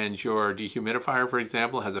 And your dehumidifier, for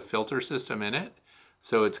example, has a filter system in it.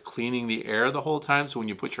 So it's cleaning the air the whole time. So when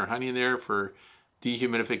you put your honey in there for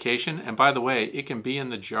dehumidification, and by the way, it can be in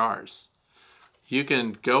the jars. You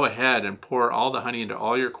can go ahead and pour all the honey into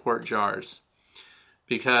all your quart jars.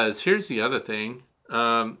 Because here's the other thing.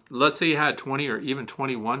 Let's say you had 20 or even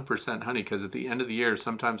 21% honey, because at the end of the year,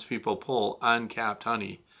 sometimes people pull uncapped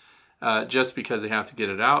honey just because they have to get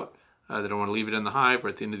it out. They don't want to leave it in the hive, or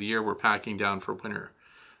at the end of the year, we're packing down for winter.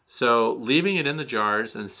 So leaving it in the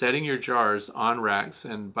jars and setting your jars on racks,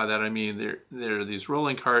 and by that I mean there are these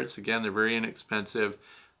rolling carts. Again, they're very inexpensive.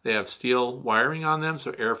 They have steel wiring on them,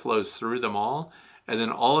 so air flows through them all. And then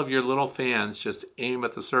all of your little fans just aim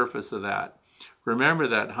at the surface of that. Remember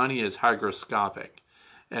that honey is hygroscopic.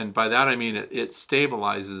 And by that I mean it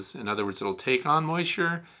stabilizes. In other words, it'll take on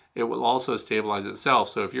moisture. It will also stabilize itself.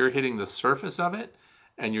 So if you're hitting the surface of it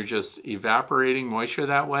and you're just evaporating moisture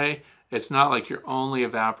that way, it's not like you're only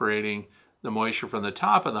evaporating the moisture from the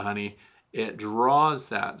top of the honey. It draws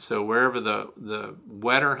that. So wherever the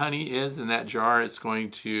wetter honey is in that jar, it's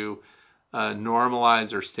going to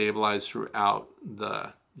normalize or stabilize throughout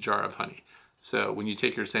the jar of honey. So when you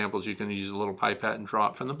take your samples, you can use a little pipette and draw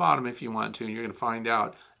it from the bottom if you want to, and you're going to find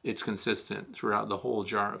out it's consistent throughout the whole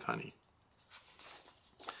jar of honey.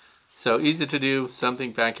 So easy to do,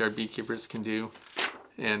 something backyard beekeepers can do.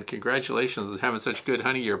 And congratulations on having such good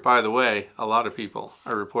honey year. By the way, a lot of people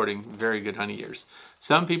are reporting very good honey years.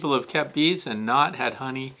 Some people have kept bees and not had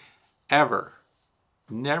honey ever.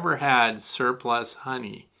 Never had surplus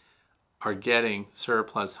honey, are getting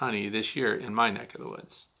surplus honey this year in my neck of the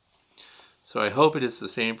woods. So I hope it is the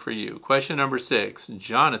same for you. Question number 6,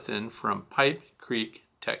 Jonathan from Pipe Creek,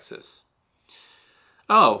 Texas.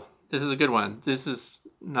 Oh, this is a good one. This is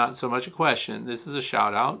not so much a question. This is a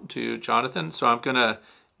shout out to Jonathan. So I'm going to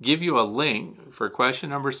give you a link for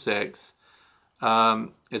question number 6.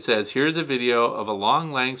 It says, here's a video of a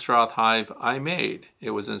long Langstroth hive I made.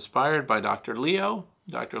 It was inspired by Dr. Leo.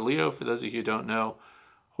 Dr. Leo, for those of you who don't know,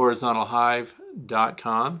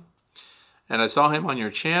 horizontalhive.com. And I saw him on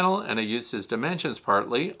your channel and I used his dimensions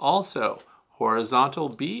partly. Also,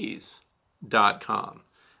 horizontalbees.com.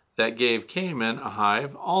 That gave Cayman a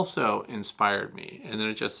hive also inspired me. And then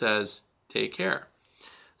it just says, take care.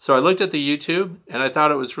 So I looked at the YouTube and I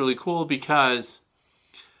thought it was really cool because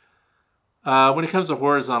when it comes to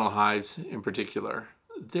horizontal hives in particular,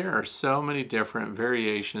 there are so many different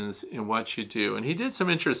variations in what you do. And he did some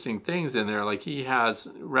interesting things in there. Like he has,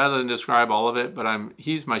 rather than describe all of it, but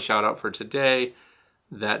he's my shout out for today.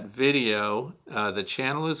 That video, the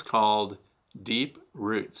channel is called Deep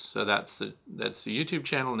Roots. So that's the YouTube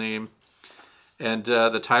channel name. And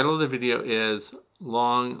the title of the video is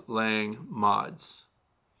Long Lang Mods.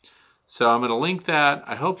 So I'm going to link that.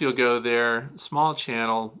 I hope you'll go there. Small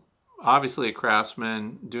channel, obviously a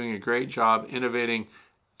craftsman, doing a great job innovating,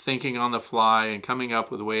 thinking on the fly, and coming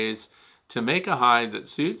up with ways to make a hive that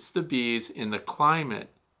suits the bees in the climate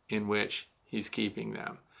in which he's keeping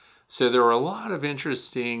them. So there are a lot of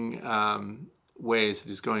interesting ways that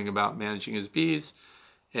he's going about managing his bees.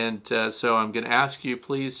 And so I'm going to ask you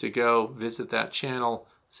please to go visit that channel,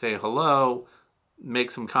 say hello,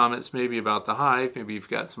 make some comments maybe about the hive. Maybe you've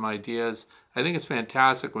got some ideas. I think it's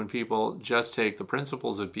fantastic when people just take the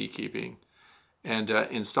principles of beekeeping and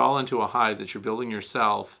install into a hive that you're building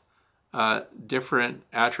yourself different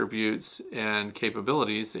attributes and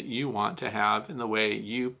capabilities that you want to have in the way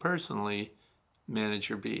you personally manage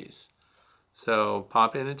your bees. So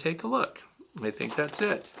pop in and take a look. I think that's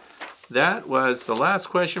it. That was the last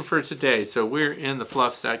question for today. So we're in the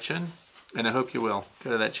fluff section, and I hope you will go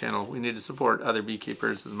to that channel. We need to support other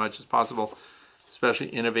beekeepers as much as possible, especially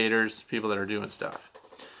innovators, people that are doing stuff.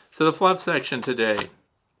 So the fluff section today,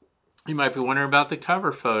 you might be wondering about the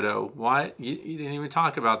cover photo. Why? You didn't even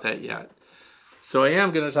talk about that yet. So I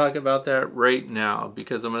am going to talk about that right now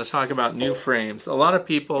because I'm going to talk about new frames. A lot of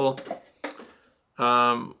people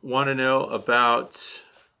want to know about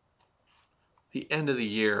the end of the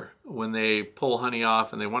year when they pull honey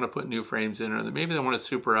off and they want to put new frames in, or maybe they want to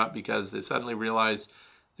super up because they suddenly realize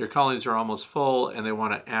their colonies are almost full and they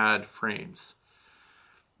want to add frames.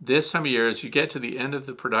 This time of year, as you get to the end of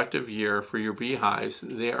the productive year for your beehives,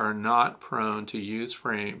 they are not prone to use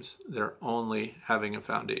frames. They're only having a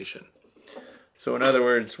foundation. So in other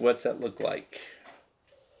words, what's that look like?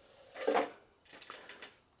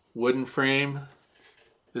 Wooden frame.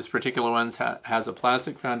 This particular one has a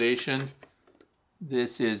plastic foundation.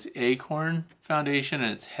 This is acorn foundation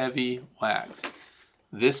and it's heavy waxed.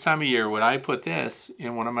 This time of year, would I put this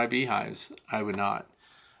in one of my beehives? I would not.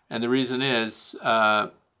 And the reason is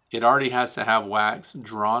it already has to have wax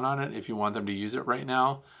drawn on it if you want them to use it right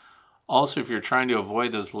now. Also, if you're trying to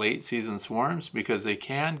avoid those late season swarms, because they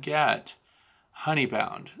can get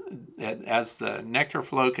honeybound. As the nectar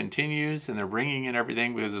flow continues and they're bringing in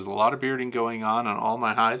everything, because there's a lot of bearding going on all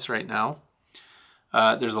my hives right now.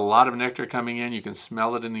 There's a lot of nectar coming in. You can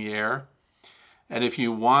smell it in the air. And if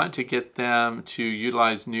you want to get them to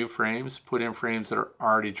utilize new frames, put in frames that are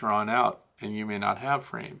already drawn out. And you may not have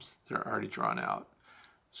frames that are already drawn out.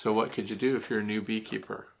 So what could you do if you're a new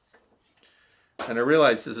beekeeper? And I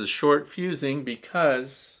realize this is short fusing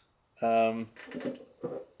because a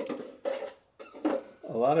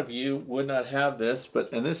lot of you would not have this,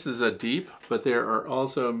 and this is a deep, but there are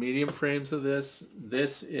also medium frames of this.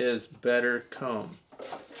 This is better comb.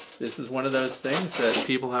 this is one of those things that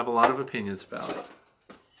people have a lot of opinions about.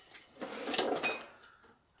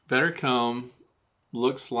 Better comb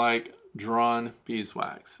looks like drawn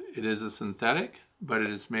beeswax. It is a synthetic, but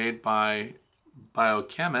it is made by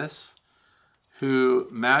biochemists who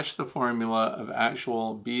matched the formula of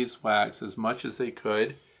actual beeswax as much as they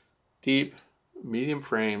could, deep, medium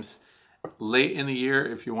frames. Late in the year,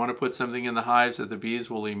 if you want to put something in the hives that the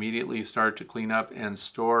bees will immediately start to clean up and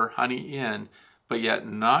store honey in, but yet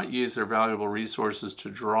not use their valuable resources to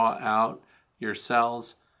draw out your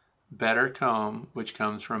cells, better comb, which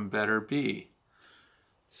comes from better bee.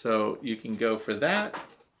 So you can go for that.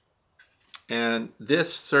 And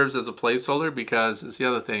this serves as a placeholder because it's the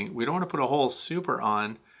other thing. We don't want to put a whole super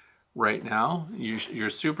on right now. Your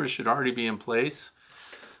super should already be in place.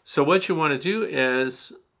 So what you want to do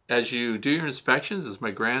is, as you do your inspections, as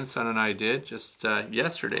my grandson and I did just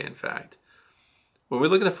yesterday, in fact, when we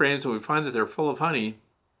look at the frames and we find that they're full of honey,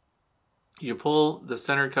 you pull the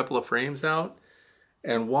center couple of frames out,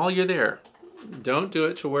 and while you're there, don't do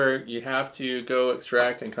it to where you have to go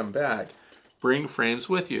extract and come back. Bring frames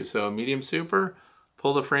with you. So medium super,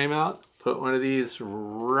 pull the frame out, put one of these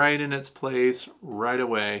right in its place right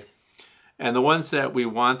away. And the ones that we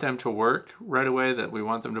want them to work right away, that we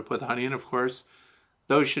want them to put the honey in, of course,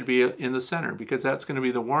 those should be in the center because that's going to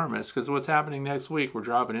be the warmest. Because what's happening next week, we're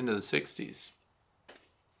dropping into the 60s.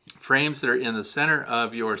 Frames that are in the center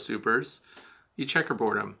of your supers, you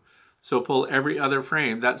checkerboard them. So pull every other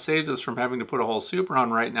frame. That saves us from having to put a whole super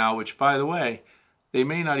on right now, which, by the way, they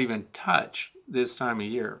may not even touch this time of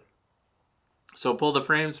year. So pull the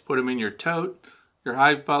frames, put them in your tote, your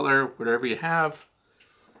hive butler, whatever you have,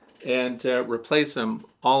 and replace them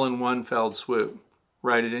all in one fell swoop.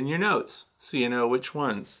 Write it in your notes so you know which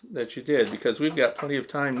ones that you did, because we've got plenty of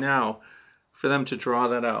time now for them to draw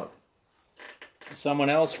that out. Someone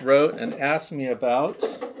else wrote and asked me about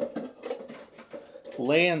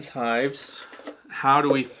Layens hives. How do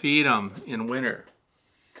we feed them in winter?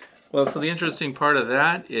 Well, so the interesting part of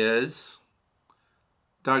that is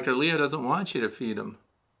Dr. Leo doesn't want you to feed them.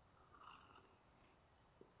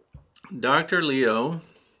 Dr. Leo,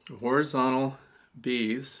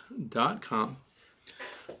 horizontalbees.com,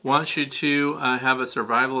 wants you to have a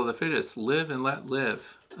survival of the fittest, live and let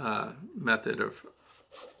live method of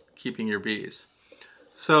keeping your bees.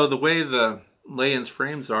 So the way the Layens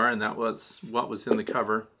frames are, and that was what was in the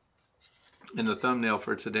cover in the thumbnail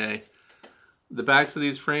for today, the backs of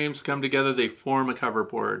these frames come together, they form a cover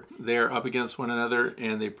board. They're up against one another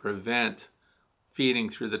and they prevent feeding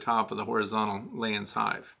through the top of the horizontal Layens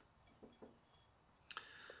hive.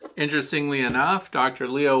 Interestingly enough, Dr.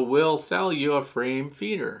 Leo will sell you a frame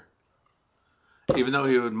feeder. Even though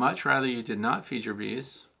he would much rather you did not feed your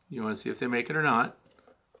bees. You want to see if they make it or not.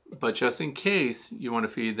 But just in case you want to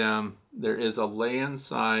feed them, there is a Layens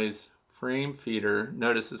size frame feeder.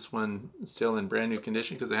 Notice this one is still in brand new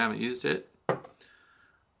condition because I haven't used it. I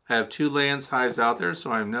have 2 Layens hives out there,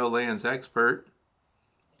 so I'm no Layens expert.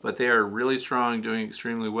 But they are really strong, doing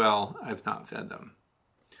extremely well. I've not fed them.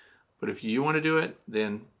 But if you want to do it,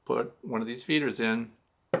 then put one of these feeders in.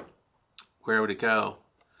 Where would it go?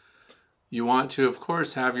 You want to, of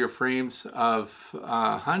course, have your frames of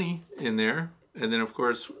honey in there. And then, of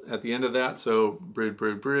course, at the end of that, so brood,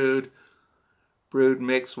 brood, brood. Brood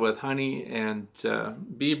mixed with honey and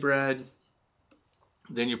bee bread.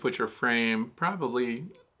 Then you put your frame probably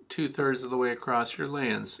 2/3 of the way across your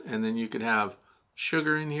Layens. And then you could have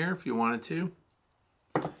sugar in here if you wanted to.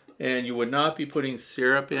 And you would not be putting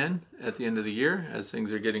syrup in at the end of the year as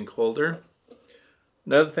things are getting colder.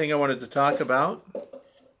 Another thing I wanted to talk about,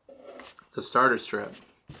 the starter strip.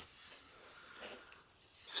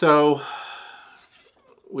 So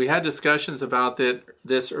we had discussions about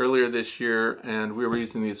this earlier this year, and we were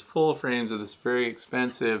using these full frames of this very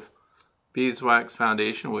expensive beeswax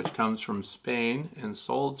foundation, which comes from Spain and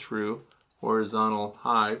sold through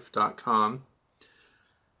horizontalhive.com.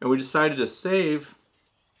 And we decided to save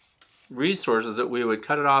resources that we would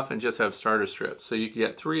cut it off and just have starter strips. So you could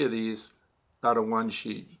get 3 of these out of one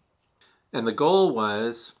sheet. And the goal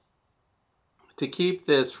was to keep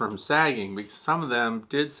this from sagging, because some of them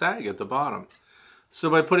did sag at the bottom. So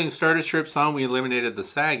by putting starter strips on, we eliminated the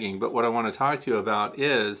sagging. But what I want to talk to you about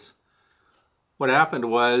is what happened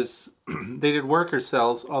was they did worker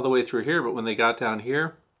cells all the way through here, but when they got down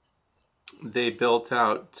here, they built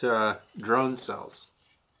out drone cells,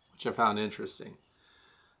 which I found interesting.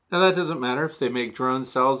 Now that doesn't matter if they make drone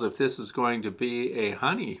cells, if this is going to be a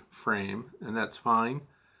honey frame, and that's fine.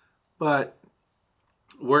 But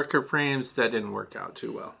worker frames, that didn't work out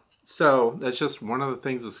too well. So that's just one of the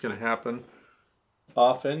things that's going to happen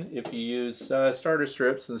often if you use starter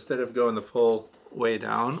strips instead of going the full way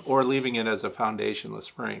down or leaving it as a foundationless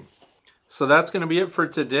frame. So that's going to be it for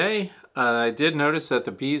today. I did notice that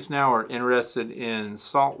the bees now are interested in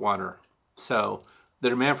salt water. So the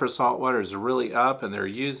demand for salt water is really up, and they're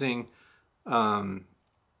using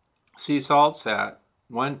sea salts at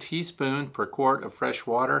 1 teaspoon per quart of fresh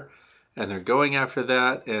water, and they're going after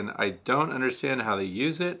that, and I don't understand how they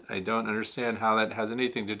use it. I don't understand how that has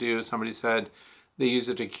anything to do. Somebody said they use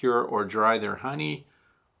it to cure or dry their honey.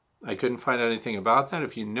 I couldn't find anything about that.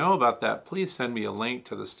 If you know about that, please send me a link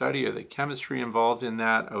to the study or the chemistry involved in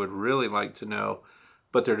that. I would really like to know.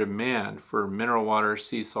 But their demand for mineral water,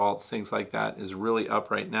 sea salts, things like that is really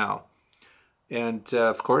up right now. And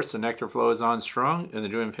of course, the nectar flow is on strong, and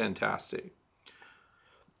they're doing fantastic.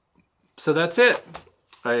 So that's it.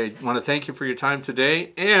 I want to thank you for your time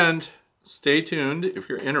today, and stay tuned if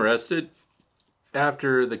you're interested.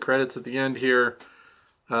 After the credits at the end here,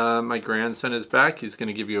 my grandson is back. He's going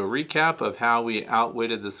to give you a recap of how we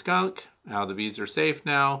outwitted the skunk, how the bees are safe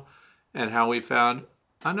now, and how we found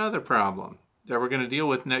another problem that we're going to deal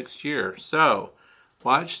with next year. So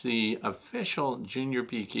watch the official Junior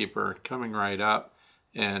Beekeeper coming right up.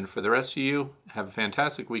 And for the rest of you, have a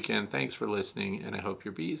fantastic weekend. Thanks for listening, and I hope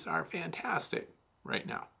your bees are fantastic right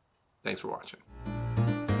now. Thanks for watching.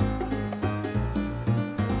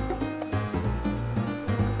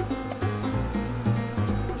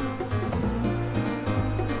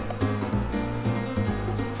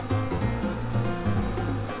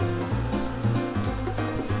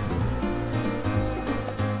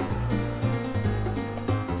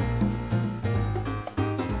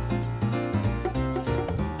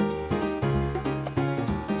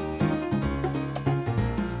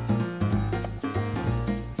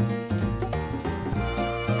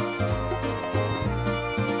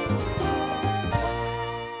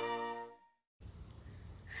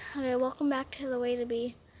 Okay, welcome back to the Way to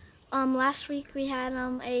Bee. Last week we had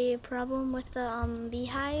a problem with the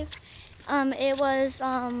beehive. It was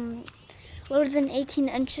lower than 18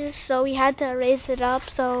 inches, so we had to raise it up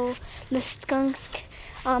so the skunks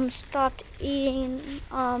stopped eating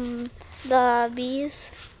the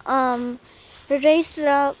bees. We raised it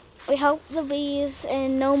up, we helped the bees,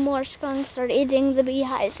 and no more skunks are eating the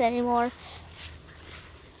beehives anymore.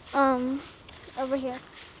 Over here.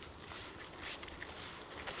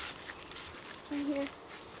 Right here.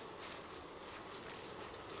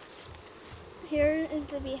 Here is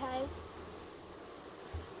the beehive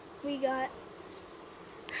we got.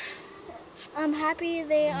 I'm happy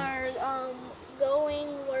they are going,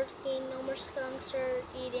 working. No more skunks are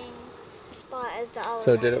eating the spot as the olive.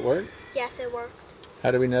 So did it work? Yes, it worked.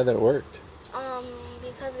 How do we know that it worked?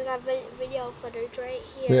 Because we got video footage right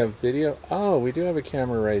here. We have video? Oh, we do have a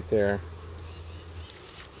camera right there.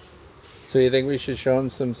 So you think we should show them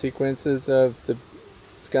some sequences of the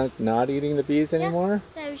skunk not eating the bees anymore?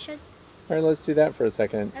 Yeah, we should. All right, let's do that for a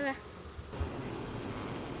second. Okay.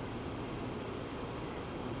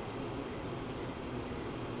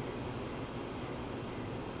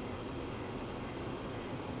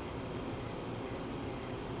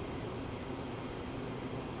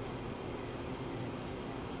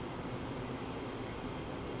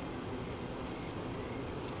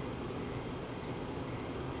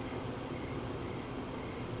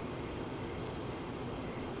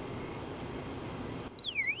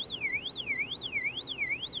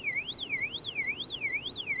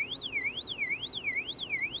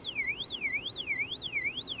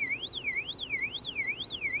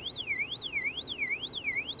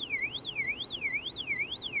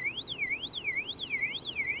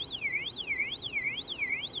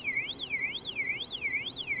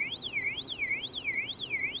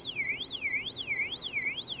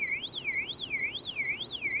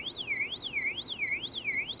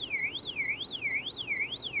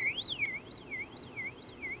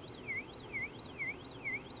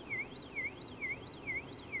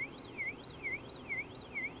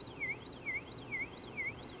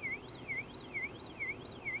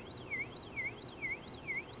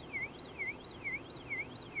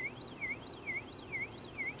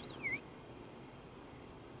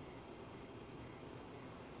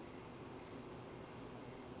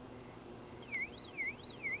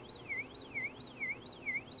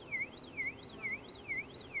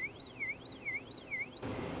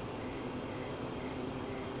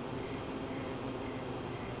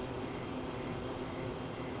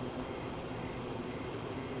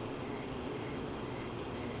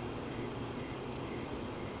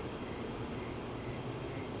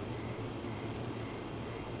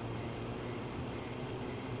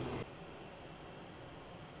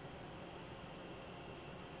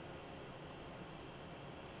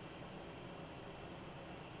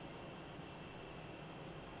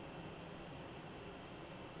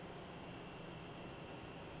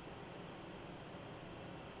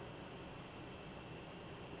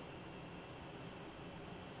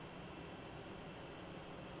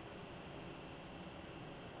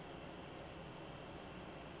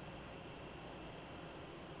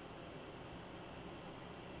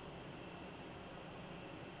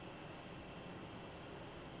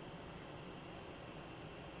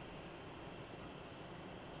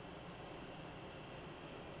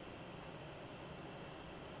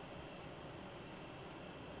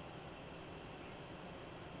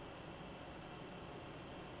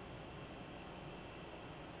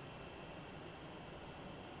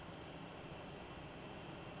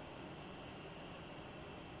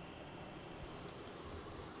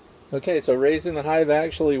 Okay, so raising the hive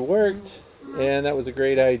actually worked, and that was a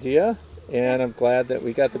great idea, and I'm glad that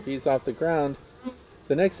we got the bees off the ground.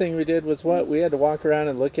 The next thing we did was what? We had to walk around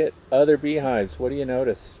and look at other beehives. What do you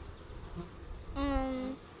notice?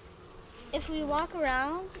 If we walk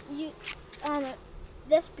around,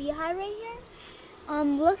 this beehive right here,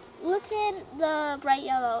 look at the bright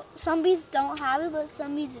yellow. Some bees don't have it, but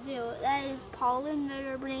some bees do. That is pollen that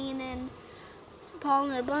are bringing in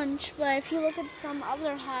pollen in a bunch. But if you look at some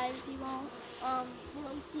other hives, you won't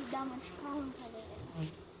really see that much pollen coming in.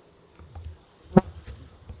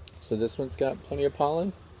 So this one's got plenty of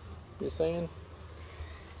pollen, you're saying?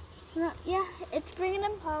 It's not, yeah, it's bringing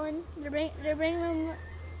in pollen. They're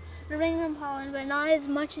bringing in pollen, but not as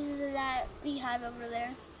much as that beehive over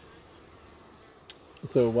there.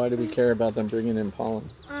 So why do we care about them bringing in pollen?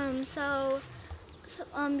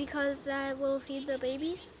 Because that will feed the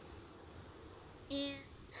babies,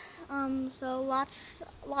 and so lots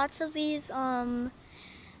of these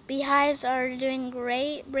beehives are doing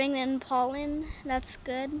great, bringing in pollen. That's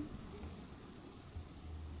good.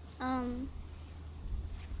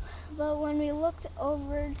 But when we looked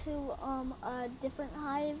over to a different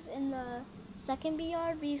hive in the second bee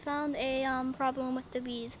yard, we found a problem with the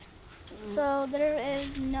bees. So there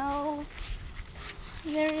is no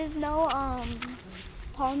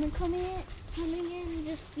pollen coming in,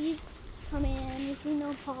 just bees coming in. You see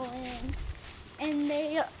no pollen, and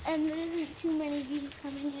there isn't too many bees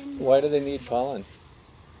coming in. Why do they need pollen?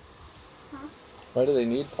 Huh? Why do they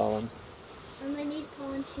need pollen? And they need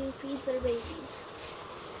pollen to feed their babies.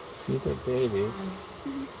 Feed their babies?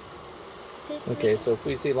 Mm-hmm. Okay, so if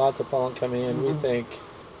we see lots of pollen coming in, we think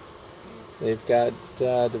they've got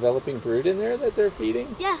developing brood in there that they're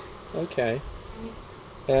feeding? Yeah. Okay.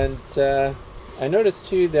 And I noticed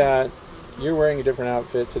too that you're wearing a different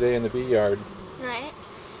outfit today in the bee yard. Right.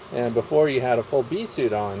 And before you had a full bee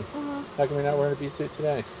suit on. Uh-huh. How come you're not wearing a bee suit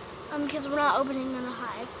today? Because we're not opening in a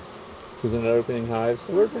hive. Because we're not opening hives.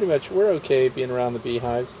 So we're okay being around the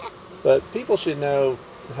beehives. Yeah. But people should know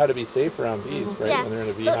how to be safe around bees, right? Yeah. When they're in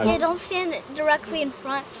a beehive. Yeah, don't stand directly in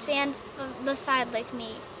front. Stand beside like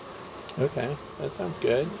me. Okay, that sounds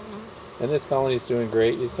good. And this colony's doing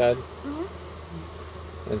great, you said?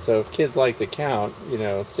 And so if kids like to count,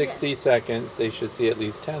 60 seconds, they should see at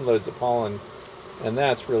least 10 loads of pollen. And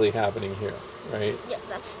that's really happening here, right? Yep,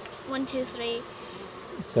 that's 1, 2, 3.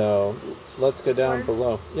 So let's go down 4.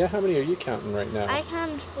 below. Yeah, how many are you counting right now? I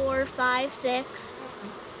counted 4, 5, 6,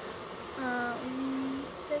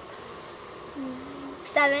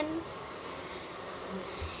 7,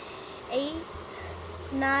 8,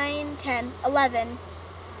 9, 10, 11.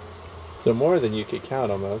 So more than you could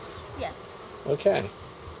count almost. Yeah. Okay.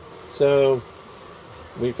 So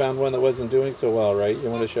we found one that wasn't doing so well, right? You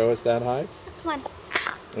want to show us that hive? Come on.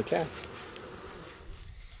 Okay.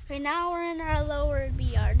 Right now we're in our lower bee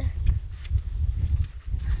yard.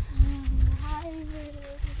 Hive is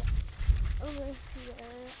over here.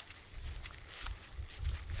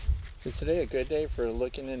 Is today a good day for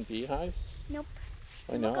looking in beehives? Nope.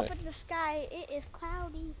 Why Look not? up at the sky. It is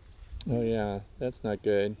cloudy. Oh yeah, that's not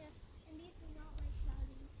good. Yeah. And these do not like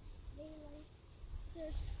cloudy. They like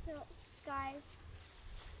their still skies.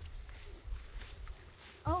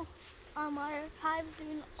 Oh, our hive's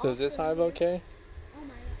doing. So is this hive okay? Oh my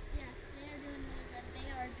god, yes, they are doing really good. They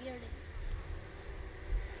are bearding.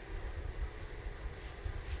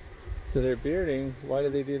 So they're bearding. Why do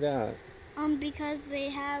they do that? Because they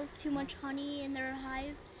have too much honey in their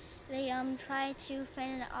hive. They try to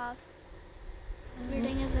fan it off.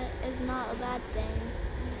 Bearding is not a bad thing.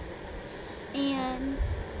 And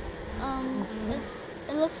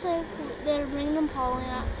it looks like they're bringing in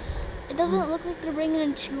pollen. It doesn't look like they're bringing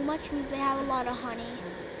in too much because they have a lot of honey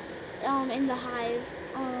in the hive.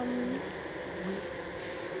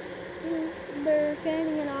 They're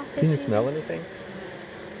fanning it off. Can you smell anything?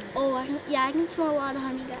 Oh, I can smell a lot of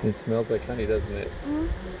honey, guys. It smells like honey, doesn't it? Mm-hmm.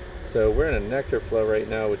 So we're in a nectar flow right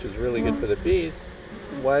now, which is really good for the bees.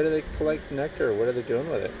 Why do they collect nectar? What are they doing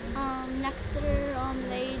with it? Nectar.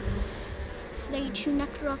 They chew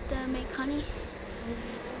nectar up to make honey.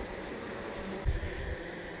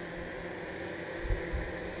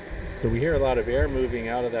 So we hear a lot of air moving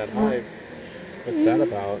out of that hive. What's that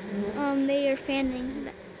about? They are fanning.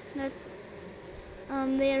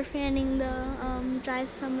 They are fanning dry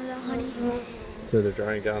some of the honey. So they're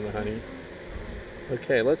drying down the honey.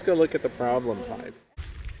 Okay, let's go look at the problem hive.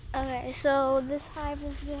 Okay, so this hive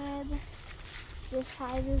is good. This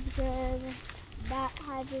hive is good. That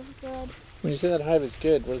hive is good. When you say that hive is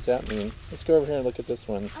good, what does that mean? Let's go over here and look at this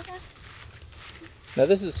one. Okay. Now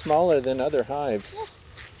this is smaller than other hives. Yeah.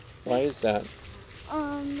 Why is that?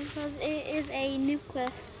 Because it is a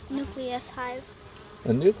nucleus hive.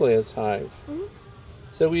 A nucleus hive. Mhm.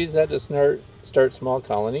 So we use that to start small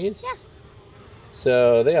colonies? Yeah.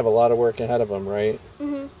 So they have a lot of work ahead of them, right?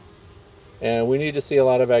 Mhm. And we need to see a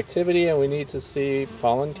lot of activity, and we need to see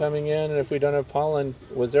pollen coming in. And if we don't have pollen,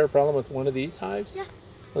 was there a problem with one of these hives? Yeah.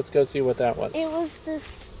 Let's go see what that was. It was this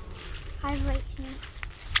hive right here.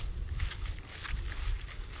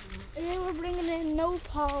 They were bringing in no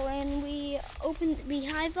pollen. We opened the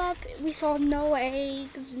beehive up. We saw no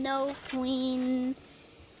eggs, no queen,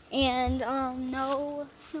 and no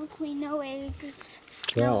queen, no eggs,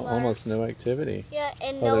 no Well, larvae. almost no activity. Yeah,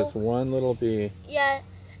 and Oh, there's one little bee. Yeah,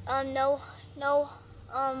 no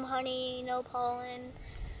honey, no pollen.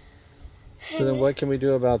 So then what can we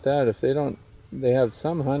do about that? If they have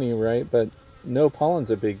some honey, right? But no pollen's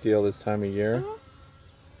a big deal this time of year. Mhm.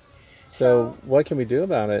 So what can we do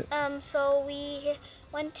about it? So we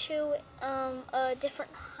went to a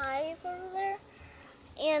different hive over there,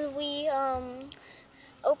 and we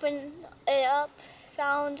opened it up,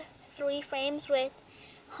 found 3 frames with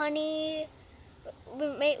honey.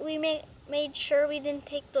 We made sure we didn't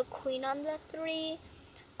take the queen on the 3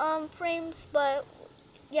 frames, but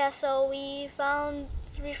yeah, so we found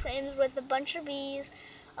 3 frames with a bunch of bees,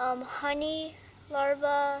 honey,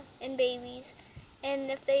 larvae, and babies.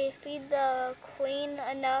 And if they feed the queen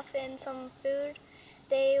enough and some food,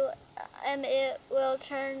 it will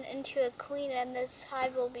turn into a queen, and this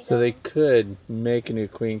hive will be So they gone. could make a new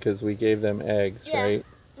queen because we gave them eggs, Yeah. right?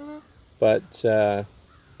 Mm-hmm. But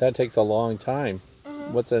that takes a long time.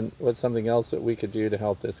 Mm-hmm. What's something else that we could do to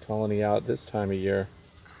help this colony out this time of year?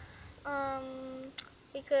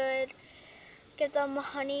 We could give them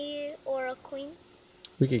honey or a queen.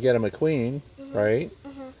 We could get them a queen, right?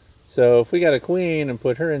 Mm-hmm. So if we got a queen and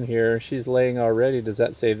put her in here, she's laying already. Does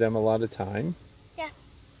that save them a lot of time? Yeah.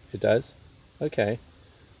 It does? Okay.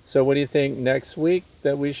 So what do you think next week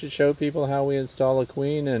that we should show people how we install a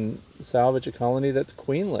queen and salvage a colony that's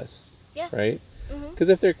queenless? Yeah. Right? Mm-hmm. Because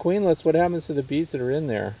if they're queenless, what happens to the bees that are in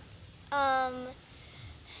there?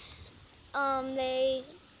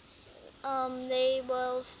 They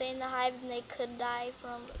will stay in the hive, and they could die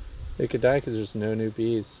from. They could die because there's no new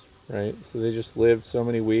bees, right? So they just live so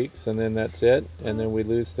many weeks and then that's it, and then we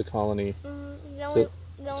lose the colony.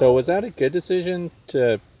 So was that a good decision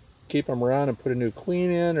to keep them around and put a new queen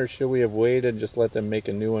in, or should we have waited and just let them make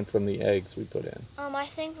a new one from the eggs we put in? I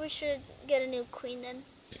think we should get a new queen in.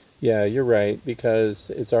 Yeah, you're right, because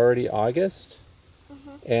it's already August,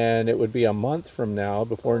 and it would be a month from now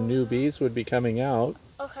before new bees would be coming out.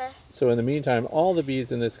 Okay. So in the meantime, all the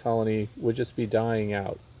bees in this colony would just be dying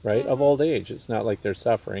out, right? Of old age. It's not like they're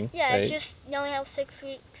suffering. Yeah, right? just you only have 6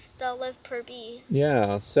 weeks to live per bee.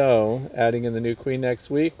 Yeah, so adding in the new queen next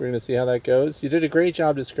week, we're going to see how that goes. You did a great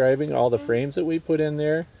job describing all the frames that we put in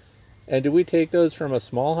there. And do we take those from a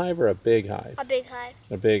small hive or a big hive? A big hive.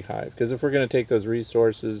 A big hive. Because if we're going to take those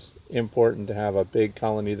resources, important to have a big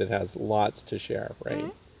colony that has lots to share,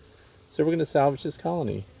 right? So we're going to salvage this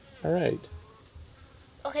colony. All right.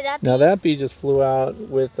 Okay, that Now that bee just flew out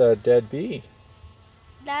with a dead bee.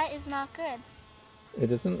 That is not good.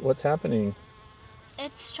 It isn't? What's happening?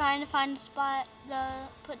 It's trying to find a spot to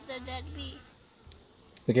put the dead bee.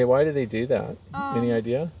 Okay, why do they do that? Any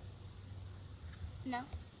idea? No.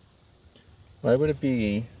 Why would a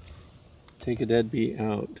bee take a dead bee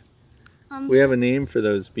out? We have a name for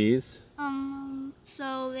those bees.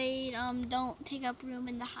 So they don't take up room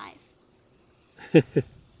in the hive.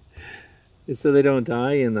 So they don't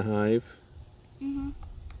die in the hive.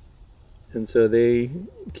 And so they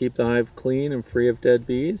keep the hive clean and free of dead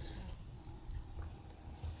bees.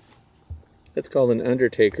 That's called an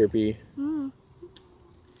undertaker bee.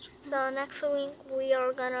 So next week we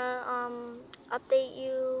are gonna update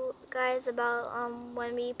you guys about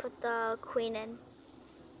when we put the queen in.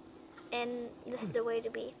 And this is the way to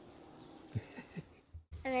be.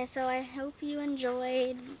 Okay, so I hope you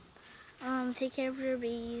enjoyed. Take care of your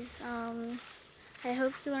bees. I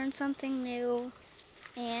hope you learned something new.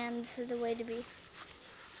 And this is the way to be.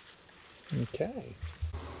 Okay.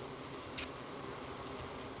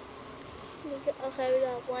 Okay, we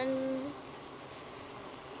got one.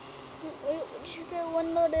 We should get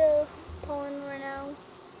one load of pollen right now.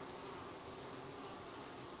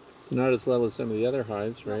 So not as well as some of the other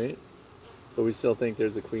hives, right? But we still think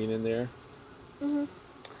there's a queen in there.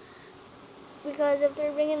 Because if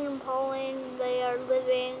they're bringing in pollen, they are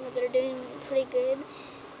living. They're doing pretty good.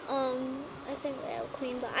 I think they have a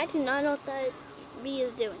queen, but I do not know what that bee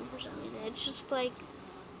is doing for some reason. It's just like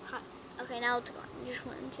hot. Okay, now it's gone. You just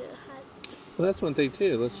went into the hive. Well, that's one thing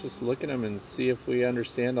too. Let's just look at them and see if we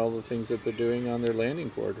understand all the things that they're doing on their landing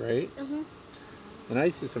board, right? And I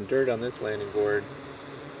see some dirt on this landing board.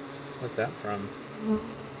 What's that from?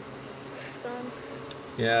 Skunks.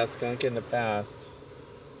 Yeah, skunk in the past.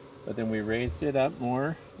 But then we raised it up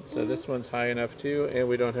more. So this one's high enough too, and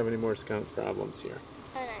we don't have any more skunk problems here.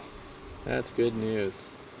 Okay. That's good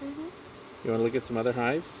news. You want to look at some other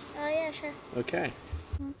hives? Oh yeah, sure. Okay.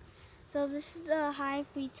 So this is the hive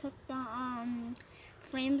we took the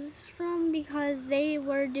frames from because they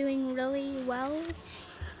were doing really well.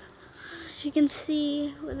 You can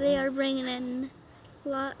see they are bringing in a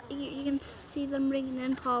lot. You can see them bringing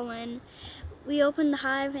in pollen. We opened the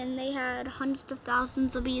hive and they had hundreds of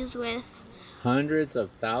thousands of bees with. Hundreds of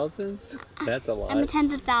thousands? That's a lot. I meant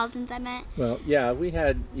tens of thousands, I meant. Well, yeah, we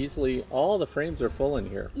had easily, all the frames are full in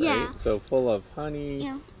here, right? Yeah. So full of honey,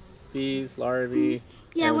 Yeah. bees, larvae.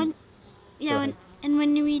 Yeah, and- and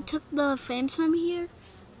when we took the frames from here,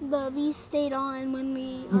 the bees stayed on when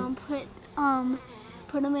we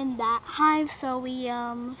put them in that hive, so we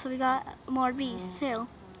got more bees too.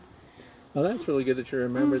 Well, that's really good that you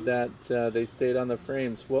remembered that they stayed on the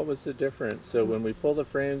frames. What was the difference? So when we pulled the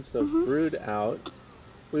frames of brood out,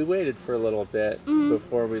 we waited for a little bit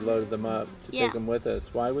before we loaded them up to take them with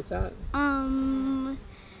us. Why was that?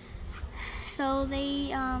 So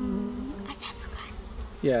they I forgot.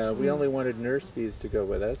 Yeah, we only wanted nurse bees to go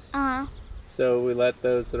with us. Uh-huh. So we let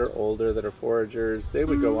those that are older, that are foragers, they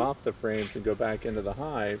would go off the frames and go back into the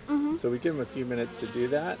hive. So we give them a few minutes to do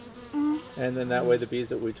that. And then that way the bees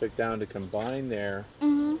that we took down to combine there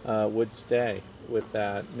would stay with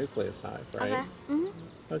that nucleus hive, right? Okay.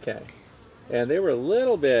 Okay. And they were a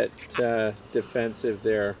little bit defensive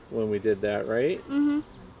there when we did that, right?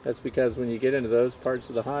 That's because when you get into those parts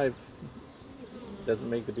of the hive, it doesn't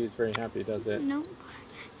make the bees very happy, does it? Nope.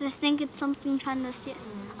 I think it's something trying to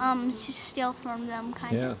steal from them,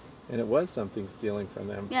 kind of. Yeah, and it was something stealing from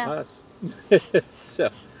them, Yeah. us. So,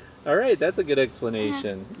 all right, that's a good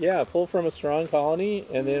explanation. Yeah, pull from a strong colony,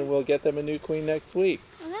 and then we'll get them a new queen next week.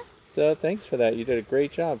 Okay. So thanks for that. You did a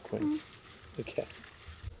great job, Quinn. Okay.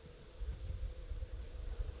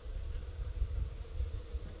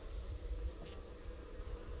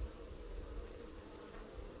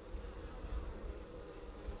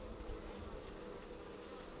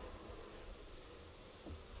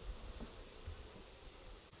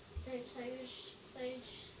 Tigers.